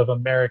idea of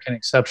American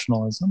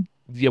exceptionalism.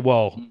 Yeah,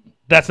 well,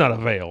 that's not a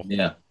veil.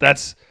 Yeah,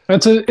 it's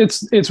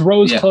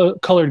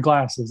rose-colored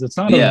glasses. It's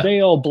not a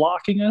veil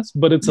blocking us,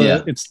 but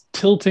it's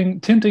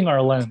tinting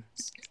our lens.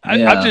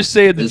 I'm just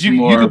saying that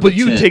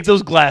you could take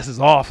those glasses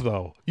off,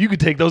 though. You could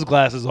take those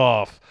glasses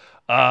off.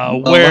 A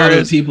lot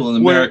of people in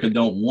America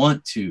don't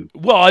want to.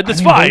 Well,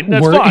 that's fine.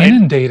 We're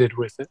inundated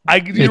with it.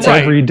 It's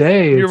right. Every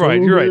day. You're right.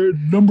 We're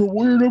number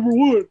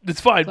one. It's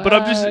fine. But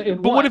I'm just.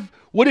 But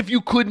what if you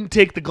couldn't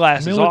take the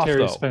glasses off?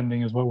 Military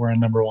spending is what we're in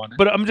number one.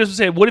 But I'm just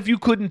saying, what if you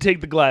couldn't take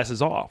the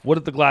glasses off? What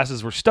if the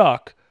glasses were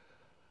stuck,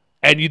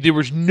 and there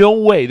was no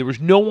way, there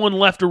was no one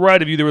left or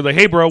right of you? They were like,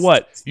 "Hey, bro,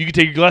 what? You can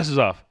take your glasses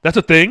off." That's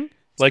a thing.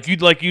 Like you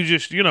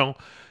just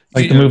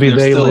like the movie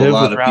They Live a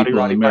lot with of Rowdy people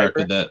Roddy in America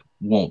Piper that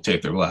won't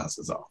take their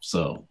glasses off.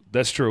 So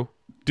that's true,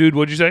 dude.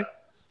 What'd you say?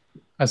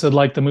 I said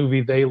like the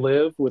movie They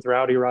Live with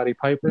Rowdy Roddy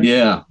Piper.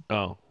 Yeah.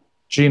 Oh,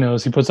 He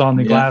puts on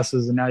the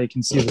glasses and now you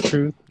can see the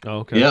truth. Oh,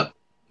 okay. Yep.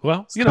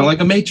 Well, it's kind of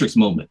like a Matrix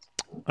moment.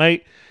 Well,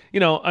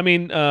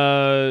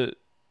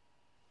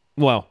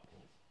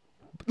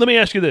 let me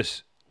ask you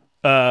this: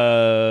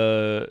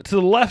 to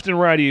the left and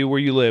right of you, where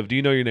you live, do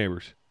you know your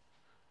neighbors?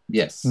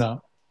 Yes.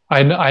 No.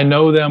 I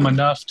know them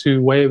enough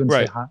to wave and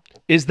say hi.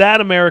 Is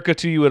that America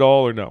to you at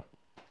all, or no?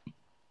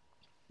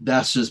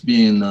 That's just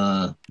being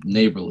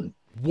neighborly.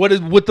 What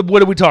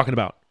are we talking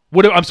about?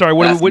 I'm sorry.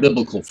 That's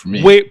biblical for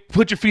me. Wait,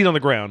 put your feet on the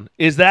ground.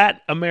 Is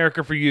that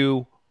America for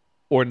you,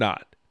 or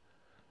not?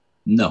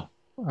 No.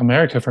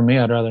 America for me.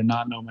 I'd rather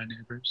not know my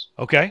neighbors.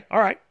 Okay, all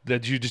right.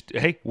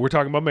 Hey, we're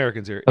talking about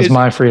Americans here. That's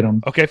my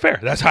freedom. Okay, fair.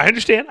 I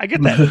understand. I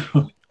get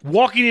that.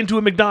 Walking into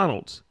a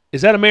McDonald's,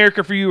 is that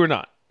America for you or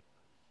not?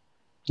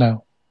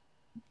 No.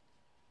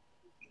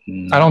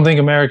 I don't think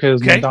America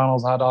is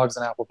McDonald's, hot dogs,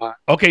 and apple pie.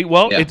 Okay,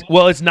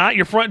 it's not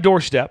your front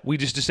doorstep. We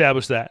just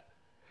established that.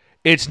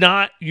 It's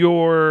not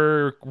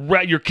your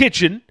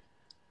kitchen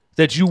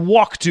that you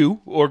walk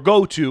to or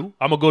go to.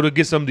 I'm gonna go to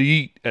get something to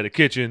eat at a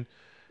kitchen.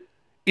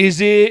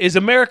 Is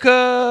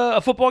America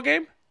a football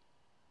game?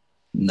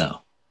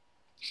 No.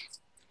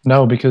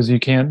 No, because you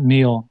can't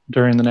kneel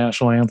during the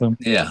national anthem.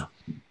 Yeah,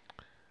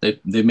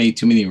 they made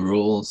too many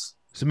rules.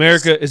 Is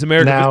America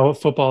now?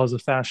 Football is a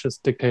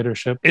fascist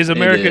dictatorship. Is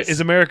America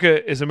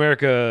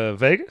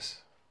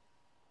Vegas?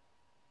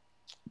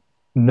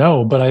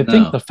 No, but I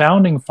think the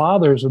founding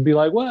fathers would be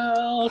like,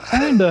 well,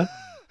 kinda.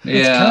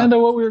 It's kind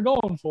of what we were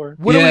going for.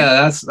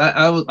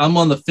 I'm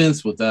on the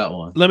fence with that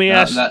one. Let me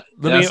ask.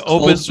 That's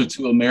closer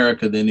to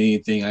America than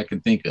anything I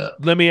can think of.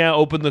 Let me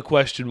open the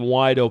question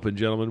wide open,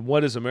 gentlemen.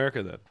 What is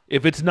America then?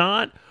 If it's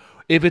not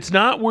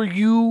where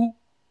you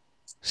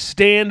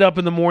stand up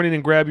in the morning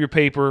and grab your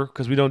paper,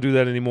 because we don't do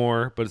that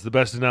anymore, but it's the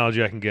best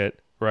analogy I can get,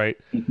 right?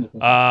 In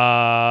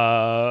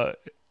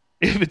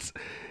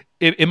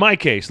my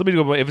case, let me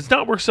go. If it's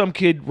not where some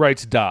kid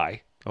writes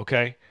die,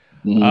 okay.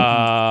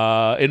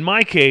 Mm-hmm. In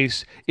my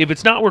case, if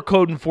it's not where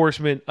code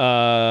enforcement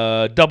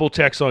double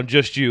checks on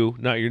just you,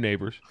 not your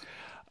neighbors,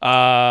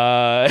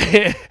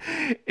 if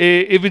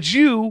it's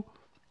you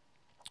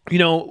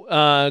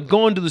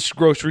going to the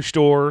grocery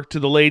store to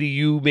the lady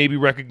you maybe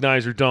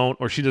recognize or don't,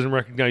 or she doesn't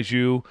recognize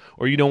you,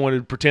 or you don't want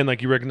to pretend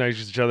like you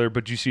recognize each other,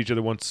 but you see each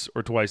other once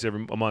or twice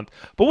every a month.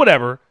 But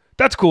whatever,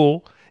 that's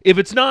cool. If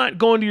it's not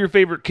going to your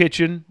favorite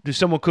kitchen, does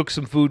someone cook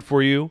some food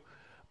for you?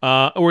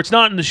 Or it's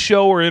not in the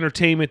show or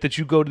entertainment that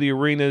you go to the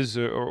arenas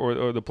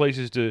or the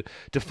places to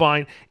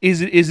find.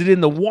 Is it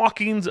in the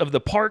walkings of the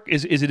park?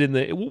 Is it in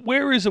the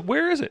where is it?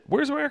 Where is it?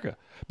 Where's America?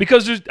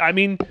 Because I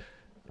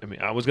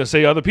was going to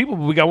say other people,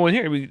 but we got one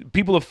here.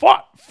 People have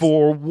fought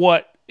for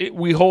what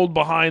we hold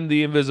behind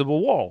the invisible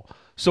wall.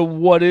 So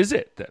what is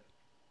it then?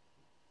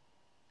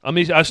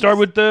 I start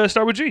with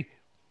G.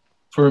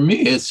 For me,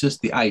 it's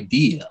just the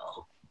idea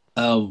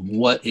of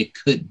what it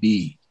could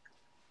be.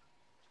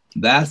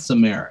 That's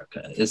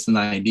America. It's an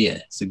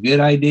idea. It's a good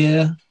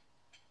idea,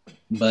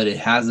 but it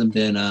hasn't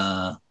been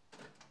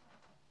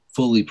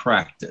fully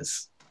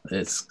practiced.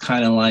 It's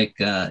kind of like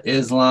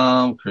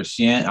Islam,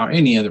 Christianity, or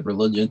any other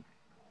religion.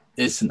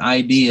 It's an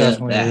idea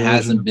that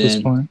hasn't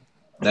been,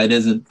 that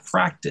isn't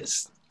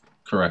practiced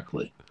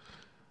correctly.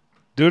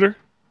 Duder?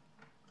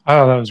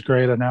 Oh, that was a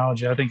great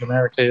analogy. I think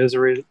America is a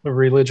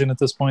religion at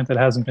this point that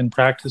hasn't been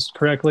practiced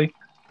correctly.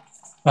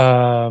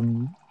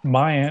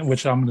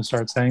 Which I'm going to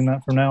start saying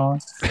that from now on.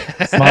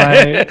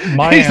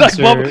 My he's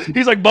answer,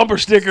 he's like bumper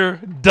sticker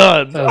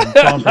done.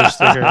 Bumper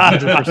sticker,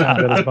 100%.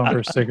 That is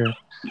bumper sticker.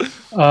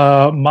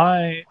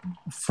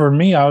 For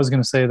me, I was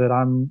going to say that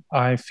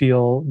I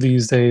feel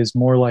these days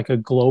more like a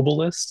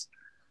globalist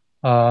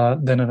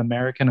than an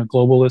American, a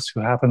globalist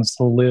who happens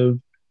to live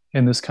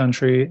in this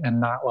country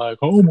and not like,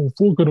 oh, I'm a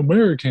fucking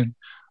American.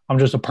 I'm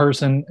just a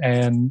person,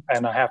 and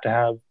I have to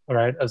have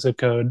a zip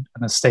code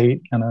and a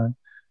state and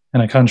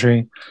a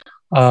country.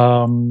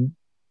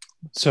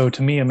 So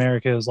to me,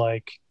 America is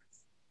like,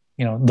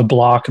 the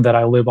block that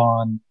I live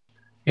on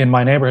in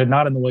my neighborhood,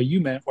 not in the way you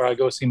meant where I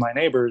go see my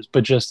neighbors,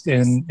 but just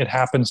it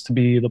happens to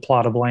be the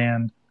plot of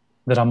land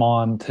that I'm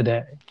on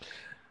today.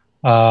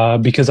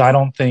 Because I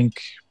don't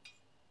think,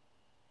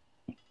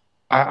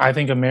 I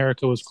think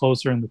America was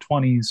closer in the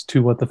 1920s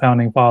to what the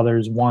founding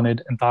fathers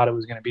wanted and thought it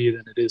was going to be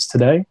than it is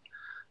today.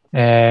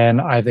 And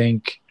I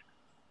think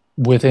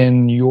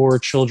within your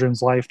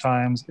children's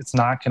lifetimes, it's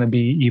not going to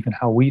be even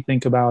how we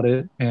think about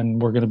it. And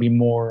we're going to be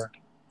more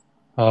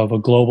of a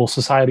global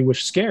society,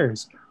 which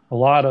scares a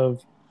lot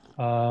of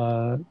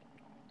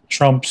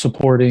Trump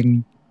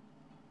supporting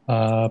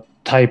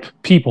type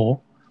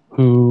people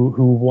who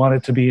want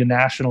it to be a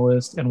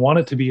nationalist and want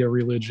it to be a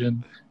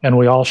religion. And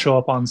we all show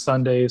up on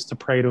Sundays to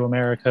pray to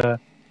America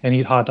and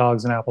eat hot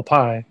dogs and apple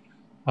pie.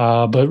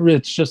 But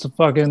it's just a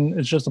plot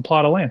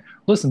of land.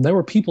 Listen, there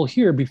were people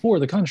here before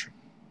the country.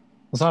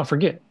 Let's not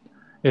forget.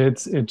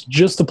 It's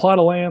just a plot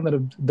of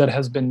land that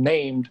has been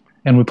named,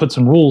 and we put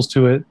some rules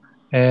to it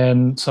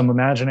and some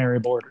imaginary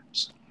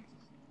borders.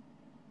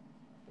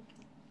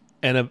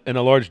 And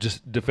a large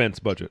defense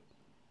budget.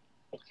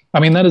 I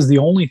mean, that is the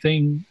only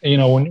thing,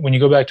 when you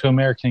go back to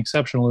American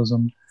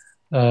exceptionalism,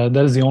 that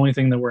is the only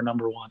thing that we're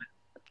number one in.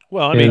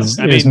 Well,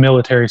 is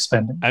military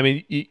spending. I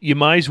mean, you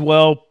might as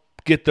well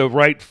get the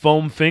right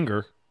foam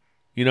finger.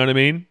 You know what I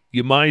mean?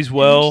 You might as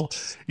well.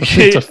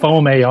 It's a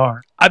foam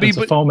AR. It's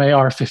a foam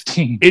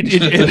AR-15.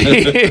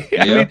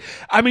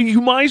 I mean,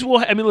 you might as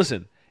well. I mean,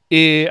 listen.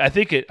 I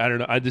think I don't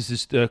know. This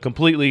is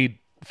completely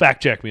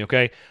fact check me,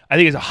 okay? I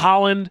think it's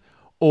Holland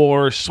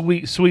or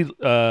Switzerland.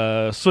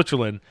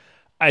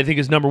 I think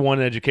is number one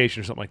in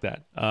education or something like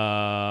that.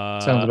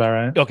 Sounds about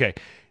right. Okay,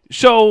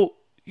 so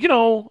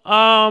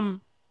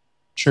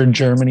sure,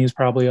 Germany's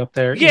probably up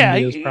there. Yeah,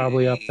 India's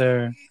probably up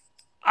there.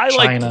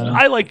 China.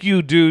 I like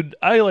you, dude.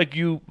 I like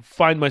you.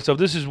 Find myself.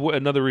 This is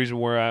another reason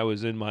where I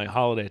was in my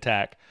holiday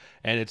attack,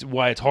 and it's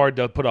why it's hard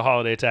to put a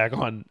holiday attack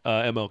on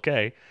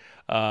MLK.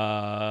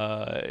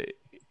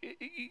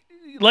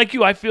 Like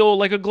you, I feel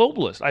like a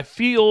globalist. I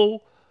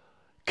feel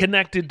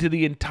connected to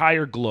the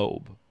entire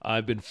globe.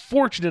 I've been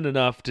fortunate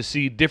enough to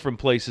see different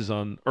places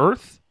on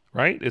Earth,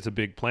 right? It's a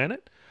big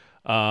planet.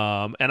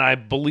 And I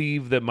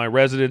believe that my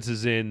residence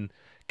is in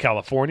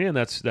California, and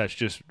that's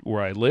just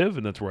where I live,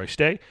 and that's where I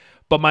stay.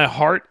 But my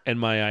heart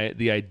and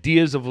the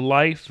ideas of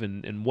life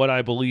and what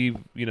I believe,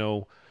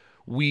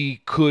 we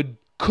could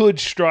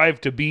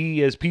strive to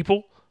be as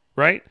people,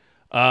 right?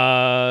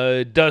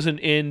 Doesn't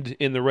end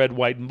in the red,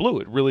 white, and blue.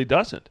 It really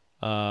doesn't.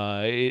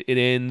 It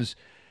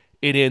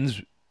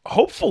ends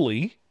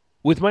hopefully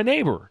with my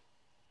neighbor,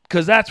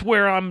 because that's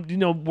where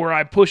where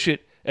I push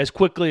it as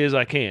quickly as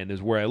I can,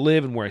 is where I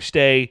live and where I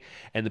stay,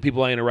 and the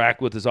people I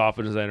interact with as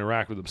often as I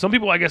interact with them. Some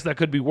people, I guess that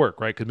could be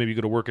work, right? Because maybe you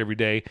go to work every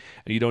day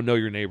and you don't know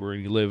your neighbor,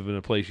 and you live in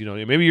a place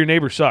maybe your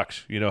neighbor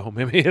sucks.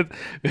 Maybe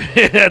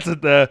that's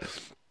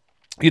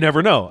you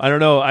never know. I don't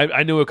know.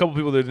 I knew a couple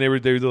people that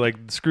they're like,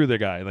 screw that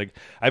guy. Like,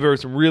 I've heard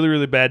some really,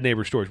 really bad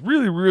neighbor stories,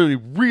 really, really,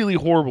 really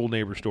horrible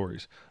neighbor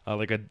stories,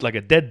 like a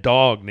dead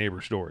dog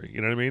neighbor story.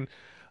 You know what I mean?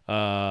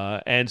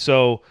 And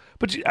so,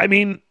 but I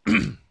mean,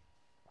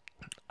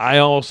 I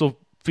also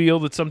feel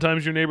that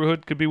sometimes your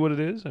neighborhood could be what it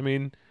is. I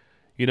mean,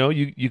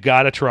 you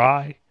got to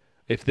try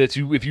if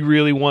you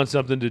really want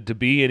something to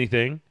be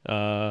anything.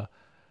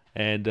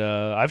 And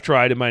I've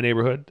tried in my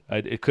neighborhood.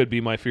 It could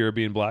be my fear of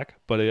being black,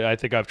 but I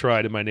think I've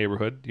tried in my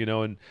neighborhood,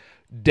 and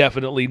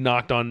definitely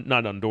knocked on,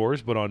 not on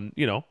doors, but on,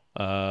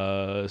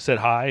 said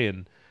hi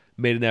and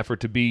made an effort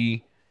to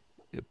be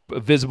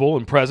visible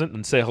and present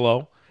and say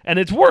hello. And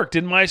it's worked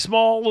in my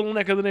small little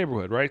neck of the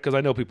neighborhood, right? Because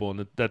I know people,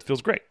 and that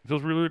feels great. It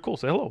feels really, really cool.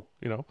 Say hello,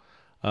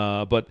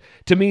 But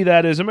to me,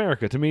 that is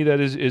America. To me, that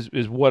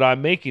is what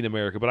I'm making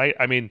America. But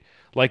I mean,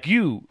 like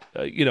you,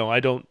 I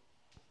don't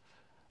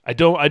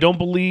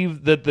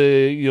believe that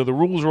the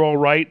rules are all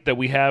right that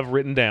we have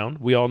written down.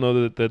 We all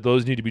know that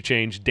those need to be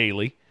changed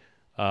daily,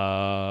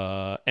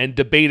 and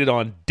debated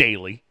on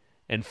daily,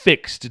 and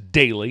fixed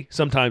daily,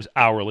 sometimes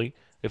hourly,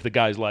 if the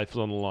guy's life is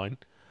on the line.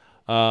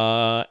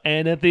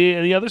 And at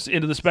the other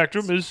end of the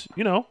spectrum is,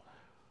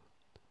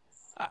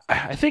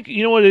 I think,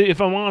 what, if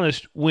I'm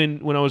honest,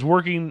 when I was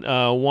working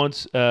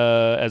once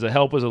as a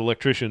help as an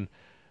electrician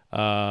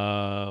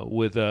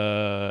with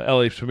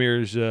LA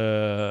Premier's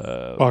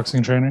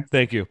boxing trainer.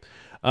 Thank you.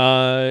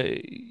 As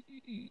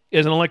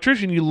an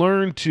electrician, you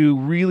learn to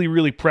really,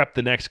 really prep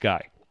the next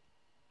guy.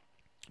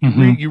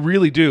 You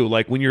really do.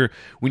 Like when you're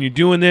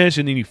doing this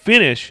and then you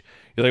finish,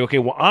 you're like, okay,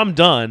 well, I'm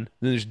done.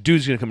 Then this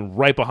dude's going to come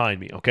right behind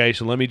me. Okay,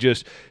 so let me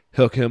just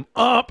hook him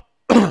up.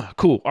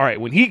 Cool. All right,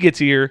 when he gets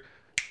here,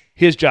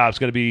 his job's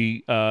going to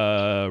be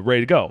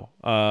ready to go.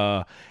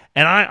 And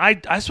I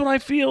that's what I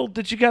feel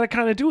that you got to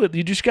kind of do it.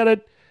 You just got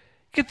to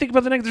think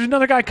about the next. There's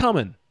another guy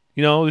coming.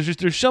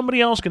 There's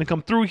somebody else going to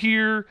come through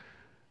here.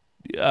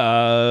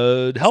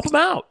 Help him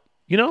out.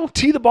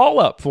 Tee the ball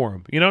up for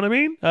him. You know what I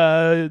mean?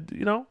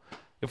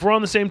 If we're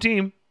on the same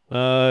team,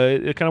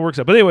 it kind of works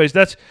out. But anyways,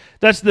 that's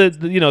the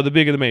the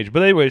big of the major.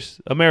 But anyways,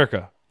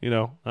 America. It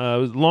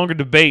was a longer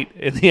debate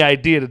in the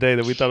idea today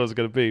than we thought it was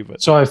going to be.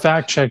 But so I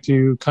fact checked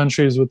you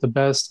countries with the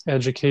best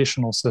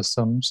educational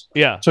systems.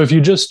 Yeah. So if you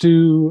just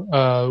do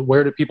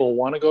where do people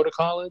want to go to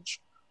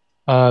college,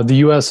 the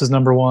U.S. is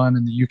number one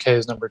and the U.K.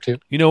 is number two.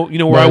 You know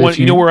where I want.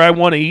 Where I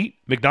want to eat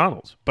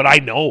McDonald's, but I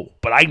know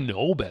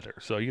better.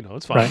 So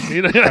it's fine.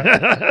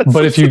 Right.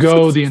 But if you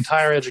go the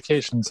entire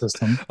education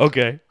system,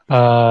 okay.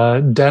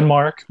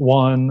 Denmark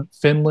 1,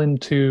 Finland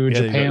 2,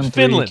 Japan 3,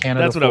 Finland.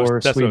 Canada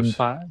 4, Sweden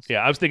 5.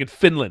 Yeah, I was thinking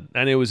Finland,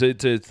 and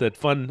it's that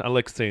fun. I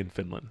like saying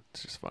Finland.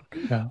 It's just fun.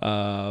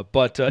 Yeah.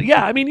 But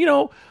yeah, I mean,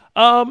 and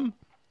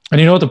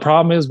you know what the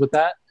problem is with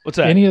that? What's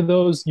that? Any of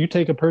those, you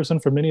take a person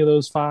from any of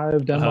those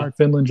 5, Denmark,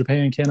 Finland,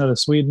 Japan, Canada,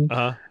 Sweden,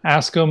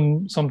 ask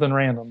them something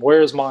random.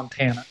 Where's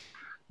Montana?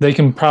 They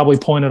can probably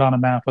point it on a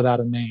map without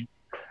a name.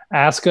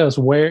 Ask us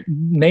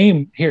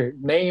name city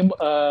in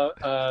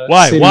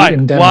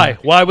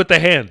Denmark. Why with the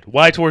hand?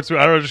 Why towards? I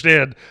don't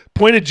understand.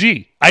 Point at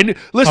G.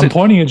 Listen. I'm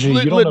pointing at G.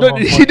 You don't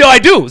know. I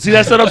do. See,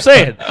 that's what I'm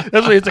saying.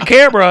 It's a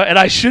camera, and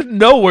I shouldn't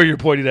know where you're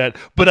pointing at,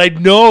 but I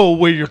know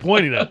where you're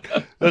pointing at.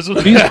 That's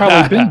what he's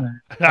probably been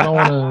there. I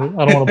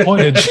don't want to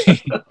point at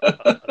G.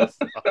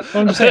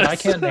 I'm just saying I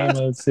can't name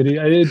a city.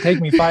 It'd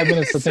take me 5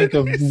 minutes to think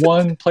of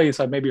one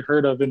place I've maybe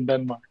heard of in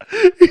Denmark.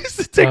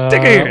 Take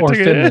it or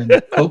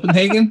Finland.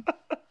 Copenhagen.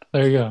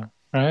 There you go.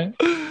 Right.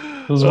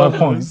 Those are my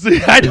points. See,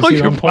 I know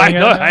your point.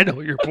 I know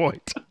your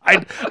point.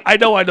 I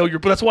know your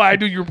point. That's why I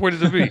do your point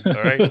to me. All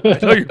right. I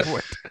know your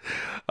point.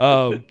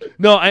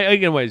 No.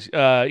 Anyways.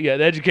 Yeah.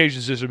 The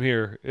education system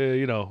here,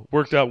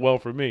 worked out well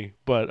for me.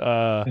 But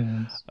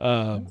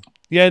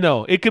yeah.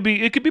 No. It could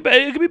be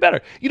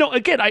better.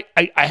 Again, I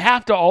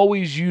have to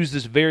always use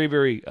this very,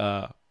 very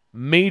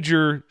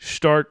major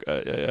stark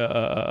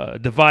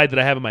divide that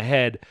I have in my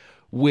head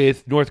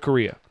with North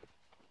Korea.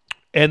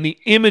 And the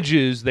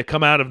images that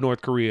come out of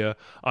North Korea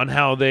on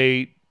how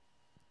they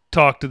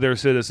talk to their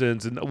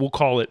citizens, and we'll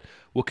call it,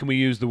 can we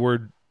use the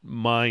word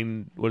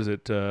mind? What is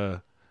it?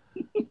 What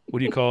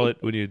do you call it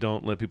when you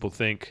don't let people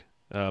think?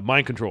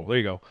 Mind control. There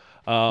you go.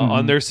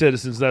 On their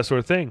citizens, that sort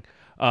of thing.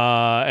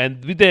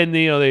 And then,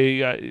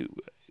 they,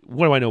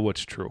 what do I know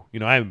what's true?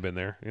 I haven't been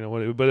there,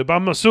 but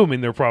I'm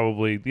assuming they're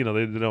probably, they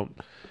don't,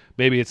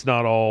 maybe it's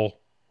not all,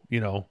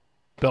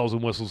 bells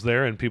and whistles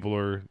there, and people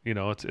are,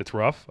 it's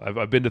rough.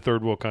 I've been to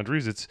third world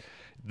countries. It's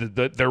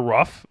they're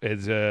rough.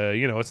 It's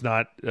it's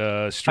not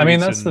streets. I mean,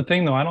 that's the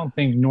thing, though. I don't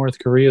think North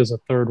Korea is a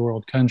third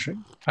world country.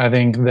 I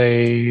think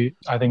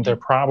they're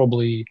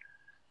probably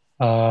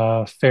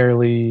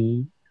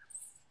fairly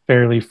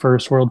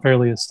first world,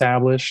 fairly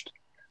established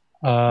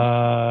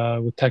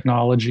with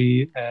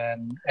technology,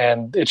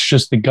 and it's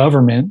just the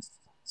government.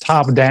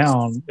 Top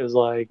down is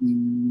like,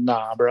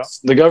 nah, bro.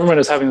 The government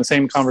is having the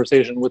same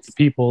conversation with the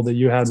people that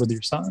you had with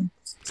your son.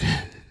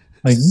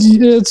 Like,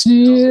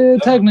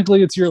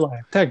 technically, it's your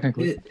life.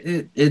 Technically,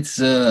 it's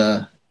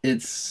a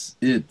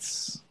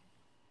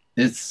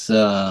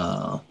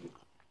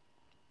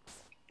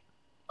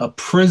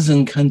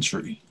prison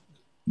country.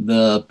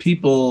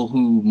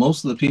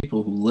 Most of the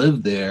people who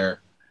live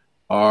there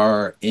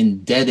are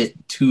indebted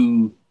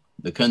to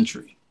the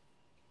country,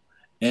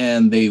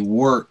 and they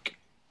work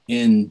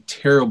in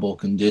terrible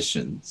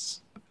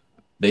conditions.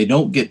 They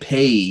don't get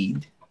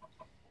paid.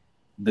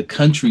 The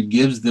country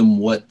gives them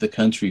what the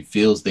country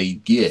feels they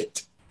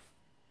get.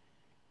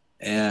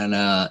 And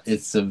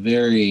it's a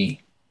very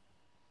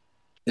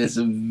is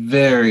a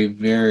very,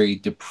 very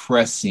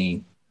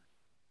depressing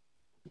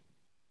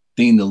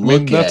thing to I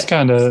look mean, that's at.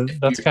 kind of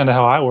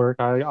how I work.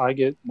 I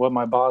get what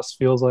my boss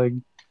feels like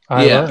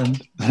I Yeah.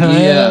 earned.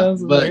 Yeah,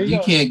 So there but you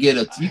go. can't get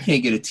a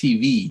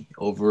TV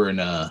over in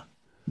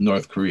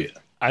North Korea.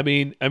 I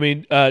mean, You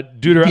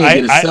Duder,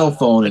 can't get a cell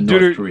phone in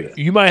North Duder, Korea.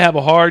 you might have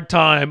a hard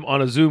time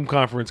on a Zoom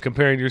conference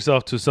comparing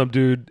yourself to some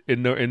dude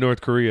in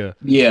North Korea.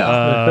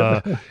 Yeah,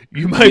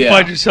 You might Yeah.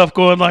 find yourself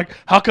going like,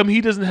 "How come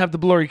he doesn't have the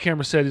blurry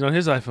camera setting on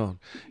his iPhone?"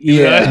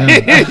 yeah.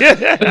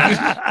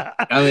 Yeah.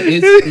 I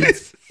mean,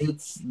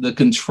 it's the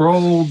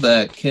control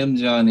that Kim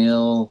Jong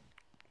Il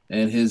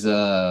and his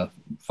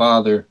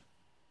father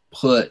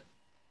put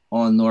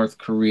on North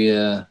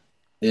Korea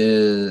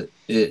is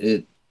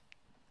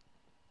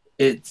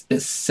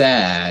it's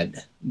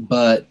sad,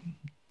 but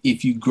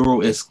if you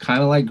grow, it's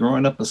kind of like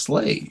growing up a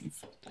slave.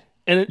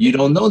 and You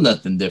don't know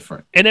nothing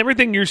different. and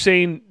everything you're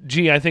saying,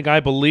 gee, I think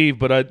I believe,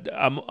 but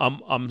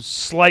I'm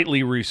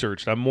slightly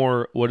researched. I'm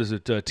more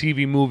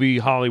TV, movie,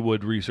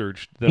 Hollywood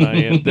researched than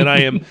I am than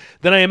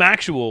I am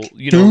actual. Do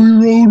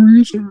your own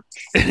research.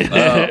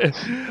 Then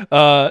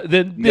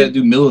You gotta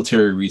do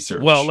military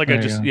research. well, like I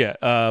There you just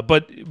go.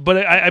 but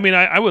I mean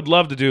I would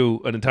love to do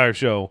an entire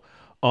show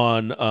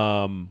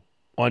on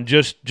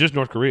just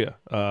North Korea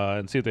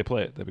and see if they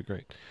play it. That'd be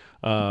great.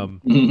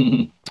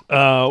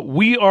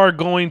 We are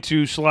going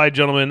to slide,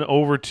 gentlemen,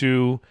 over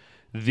to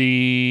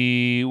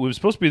it was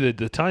supposed to be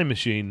the time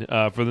machine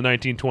for the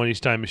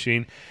 1920s time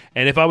machine.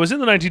 And if I was in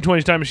the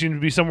 1920s time machine, it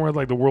would be somewhere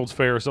like the World's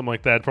Fair or something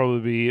like that.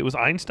 It was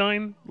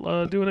Einstein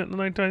doing it in the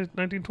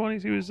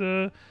 1920s. He was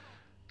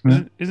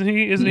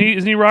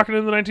isn't he rocking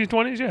in the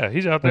 1920s? Yeah,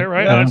 he's out there,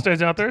 right? Yeah.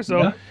 Einstein's out there, so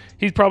Yeah.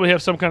 he'd probably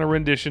have some kind of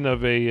rendition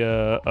of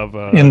a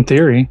In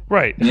theory.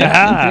 right.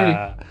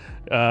 Yeah,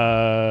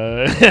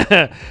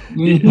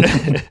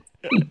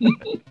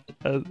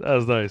 That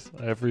was nice.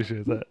 I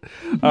appreciate that.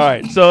 All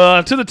right,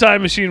 so to the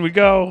time machine we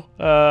go.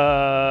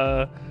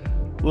 A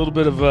little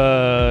bit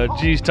of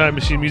G's time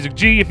machine music.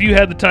 G, if you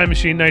had the time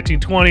machine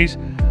 1920s,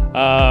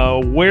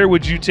 where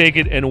would you take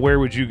it and where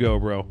would you go,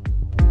 bro?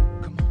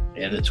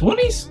 in the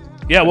 20s.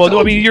 Yeah, well, no, I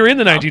told mean, you. you're in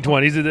the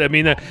 1920s. I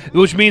mean,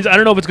 which means I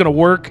don't know if it's going to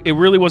work. It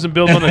really wasn't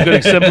built on a good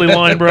assembly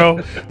line,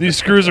 bro. These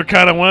screws are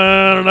kind of,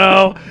 I don't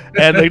know.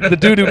 And the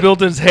dude who built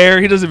his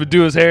hair, he doesn't even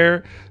do his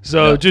hair.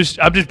 So Yeah.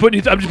 I'm just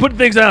putting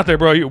things out there,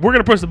 bro. We're going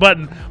to push the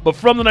button. But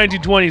from the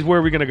 1920s, where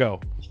are we going to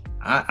go?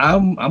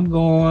 I'm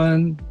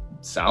going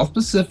South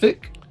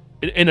Pacific.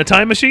 In a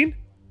time machine?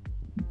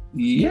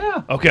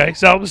 Yeah. Okay,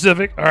 South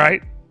Pacific. All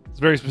right, it's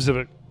very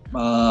specific.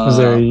 Was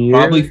there a year?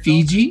 Probably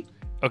Fiji.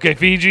 Okay,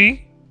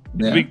 Fiji.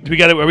 Yeah. We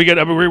got it. We're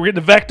getting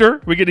the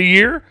vector. We get a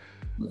year.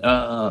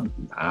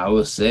 I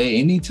would say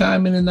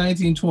anytime in the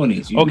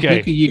 1920s. You Okay. can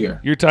pick a year.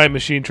 Your time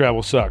machine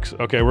travel sucks.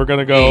 Okay, we're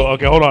gonna go.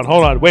 Okay, hold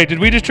on. Wait, did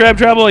we just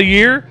travel a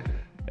year?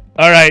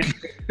 All right.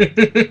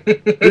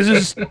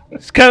 It's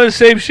kind of the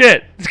same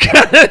shit.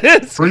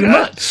 Pretty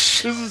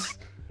much. This is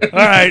all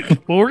right.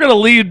 Well, we're gonna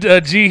leave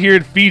G here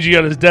in Fiji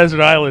on his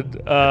desert island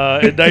in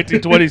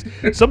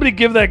 1920s. Somebody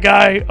give that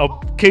guy a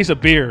case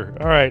of beer.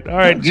 All right,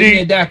 Give G. me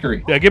a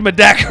daiquiri. Yeah, give him a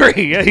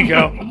daiquiri. There you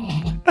go.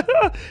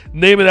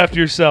 Name it after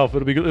yourself.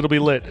 It'll be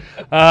lit.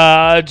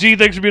 G,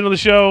 thanks for being on the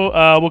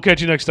show. We'll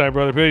catch you next time,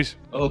 brother. Peace.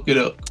 Okay,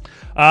 doke.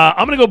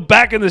 I'm gonna go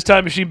back in this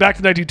time machine, back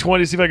to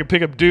 1920, see if I can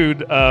pick up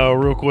Dude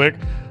real quick.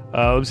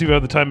 Let me see if I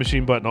have the time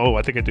machine button. Oh,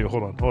 I think I do.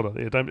 Hold on.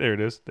 Yeah, there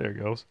it is. There it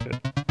goes. Yeah.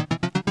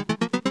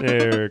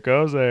 There it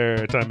goes.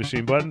 There, time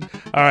machine button.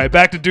 All right,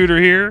 back to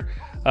Duder here.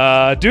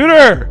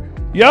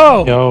 Duder,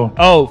 yo.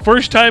 Oh,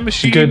 first time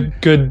machine.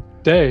 Good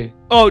day.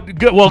 Oh,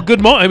 good. Well,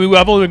 good moment. I mean,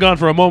 I've only been gone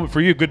for a moment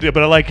for you. Good,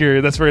 but I like your.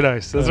 That's very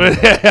nice.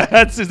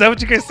 That's is that what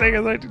you guys saying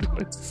in the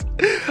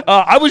 1920s?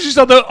 I was just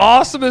on the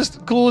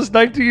awesomest, coolest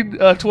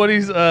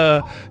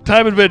 1920s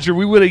time adventure.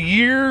 We went a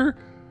year.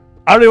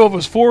 I don't know if it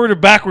was forward or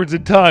backwards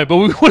in time, but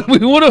we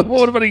went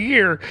about a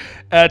year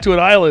to an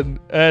island,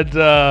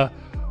 and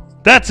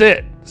that's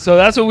it. So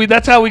that's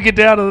how we get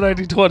down to the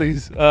 1920s.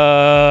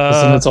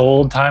 Listen, it's an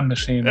old time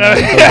machine. You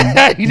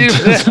It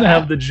didn't doesn't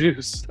have the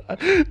juice.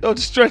 Don't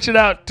stretch it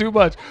out too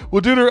much.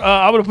 Well, Duder,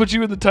 I'm going to put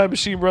you in the time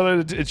machine,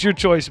 brother. It's your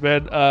choice,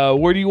 man.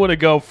 Where do you want to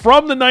go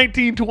from the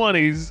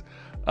 1920s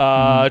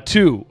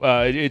to?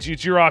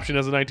 It's your option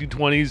as the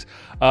 1920s.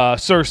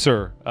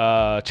 Sir,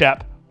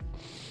 chap.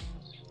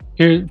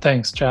 Here,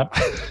 thanks, chap.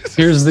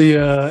 Here's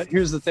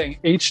the thing.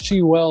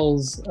 H.G.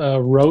 Wells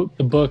wrote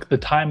the book The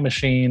Time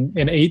Machine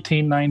in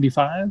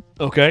 1895.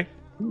 Okay.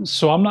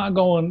 So I'm not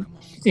going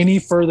any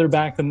further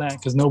back than that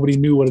because nobody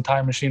knew what a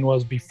time machine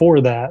was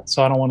before that.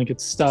 So I don't want to get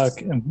stuck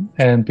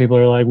and people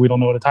are like, we don't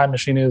know what a time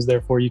machine is,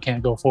 therefore you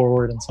can't go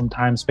forward in some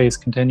time-space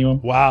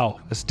continuum. Wow,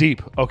 that's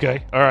deep.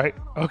 Okay. All right.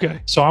 Okay.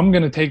 So I'm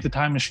going to take the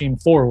time machine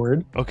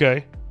forward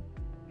Okay.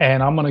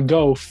 and I'm going to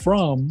go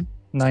from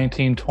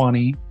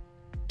 1920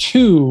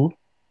 to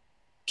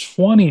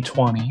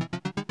 2020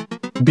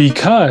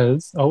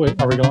 because are we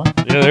going?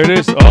 Yeah, there it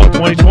is. Oh,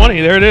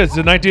 2020. There it is.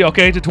 The 19.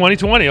 Okay, to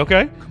 2020.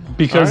 Okay.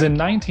 Because All right. in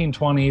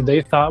 1920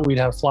 they thought we'd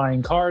have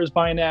flying cars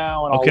by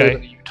now and all Okay. live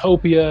in a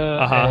utopia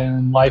Uh-huh.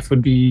 and life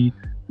would be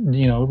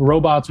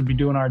robots would be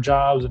doing our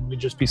jobs, and we'd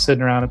just be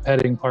sitting around at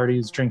petting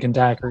parties drinking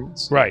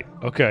daiquiris. Right.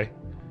 Okay.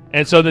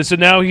 And so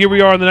now here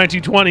we are in the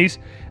 1920s,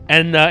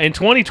 and in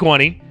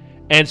 2020.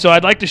 And so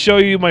I'd like to show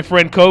you my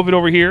friend COVID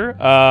over here.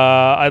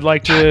 I'd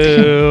like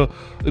to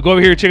go over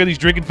here and check out these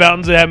drinking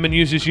fountains that haven't been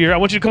used this year. I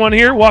want you to come on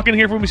here, walk in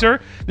here for me, sir.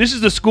 This is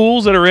the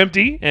schools that are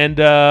empty, and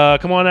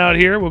come on out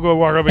here. We'll go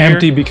walk over here.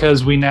 Empty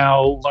because we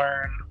now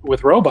learn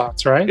with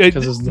robots, right?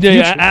 Because it's the future.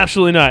 Yeah,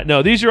 absolutely not.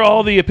 No, these are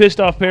all the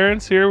pissed off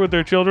parents here with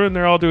their children.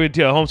 They're all doing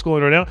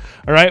homeschooling right now.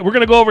 All right, we're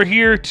going to go over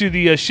here to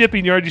the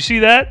shipping yard. You see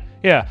that?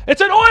 Yeah, it's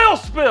an oil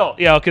spill.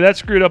 Yeah, okay, that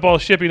screwed up all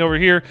shipping over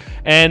here.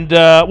 And,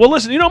 well,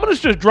 listen, I'm going to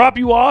just drop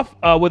you off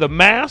with a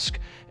mask,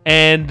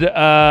 and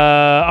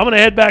I'm going to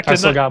head back to... I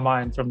still got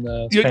mine from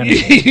the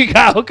Spanish. You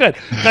got, oh, good.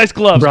 Nice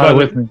gloves. Brought it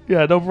with me.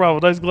 Yeah, no problem.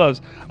 Nice gloves.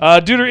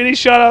 Duder, any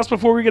shout-outs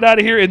before we get out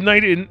of here in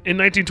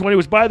 1920,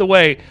 which, by the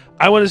way,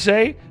 I want to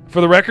say,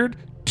 for the record,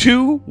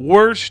 2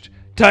 worst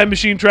time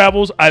machine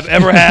travels I've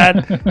ever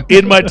had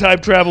in my time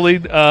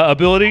traveling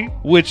ability,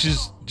 which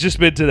is just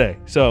been today.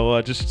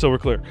 So just so we're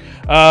clear.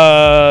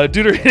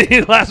 Duder,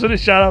 any last minute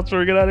shout outs before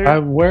we get out of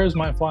here? Where's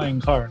my flying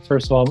car?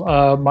 First of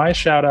all, my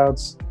shout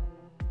outs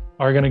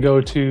are going to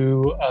go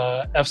to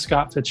F.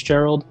 Scott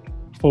Fitzgerald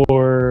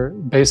for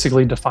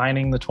basically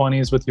defining the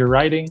 20s with your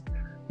writing,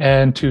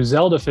 and to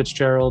Zelda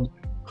Fitzgerald,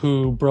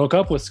 who broke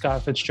up with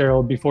Scott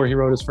Fitzgerald before he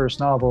wrote his first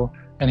novel,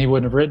 and he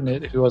wouldn't have written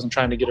it if he wasn't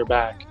trying to get her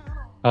back.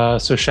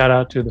 So shout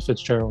out to the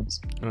Fitzgeralds.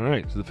 All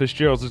right, so the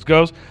Fitzgeralds, this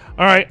goes.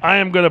 All right, I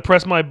am going to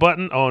press my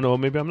button. Oh, no,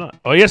 maybe I'm not.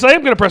 Oh, yes, I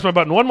am going to press my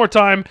button one more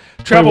time.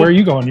 Wait, where are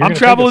you going? I'm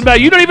traveling back.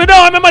 You don't even know.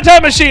 I'm in my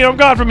time machine. I'm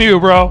gone from you,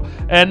 bro.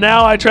 And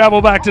now I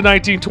travel back to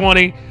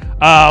 1920,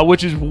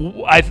 which is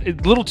a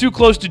little too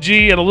close to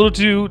G and a little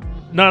too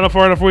not enough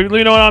far enough for you.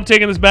 You know what? I'm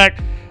taking this back.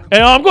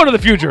 And I'm going to the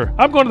future.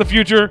 I'm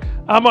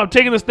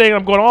taking this thing.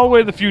 I'm going all the way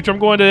to the future. I'm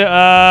going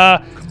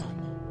to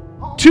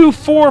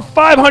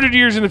 500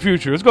 years in the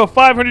future. Let's go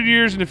 500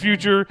 years in the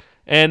future,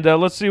 and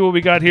let's see what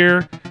we got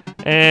here.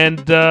 And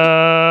where'd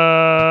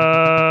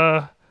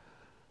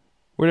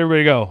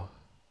everybody go?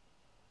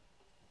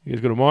 You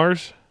guys go to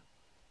Mars?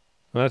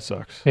 Well, that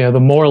sucks. Yeah, the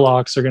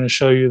Morlocks are going to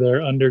show you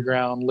their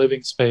underground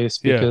living space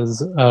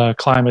because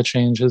climate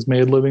change has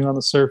made living on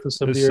the surface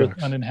of the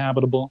Earth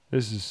uninhabitable.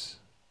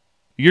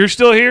 You're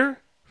still here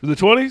for the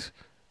 20s?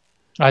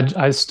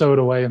 I stowed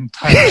away in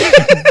time.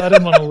 I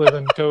didn't want to live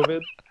in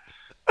COVID.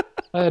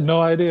 I had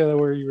no idea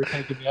where you were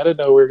taking me. I didn't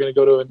know we were going to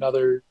go to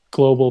another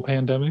global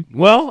pandemic.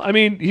 Well, I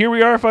mean, here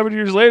we are 500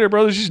 years later,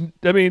 bro. I think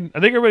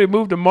everybody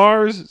moved to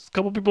Mars. There's a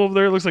couple people over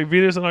there. It looks like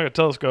Venus and like a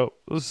telescope.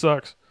 This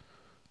sucks.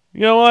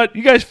 You know what?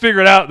 You guys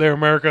figure it out there,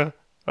 America.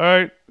 All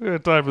right? We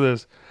got time for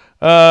this.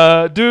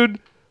 Dude,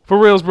 for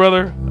reals,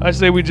 brother, I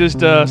say we just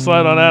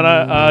slide on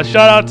that.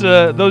 Shout out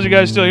to those of you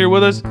guys still here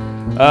with us.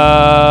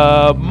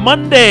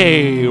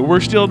 Monday, we're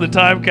still in the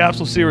time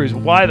capsule series.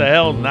 Why the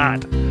hell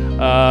not?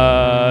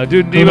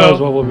 Dude, Devo, who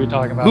knows what we'll be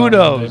talking about? Who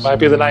knows? It might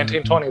be the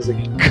 1920s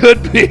again.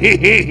 Could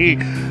be.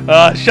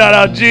 Shout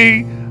out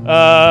G.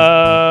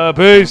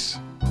 Peace.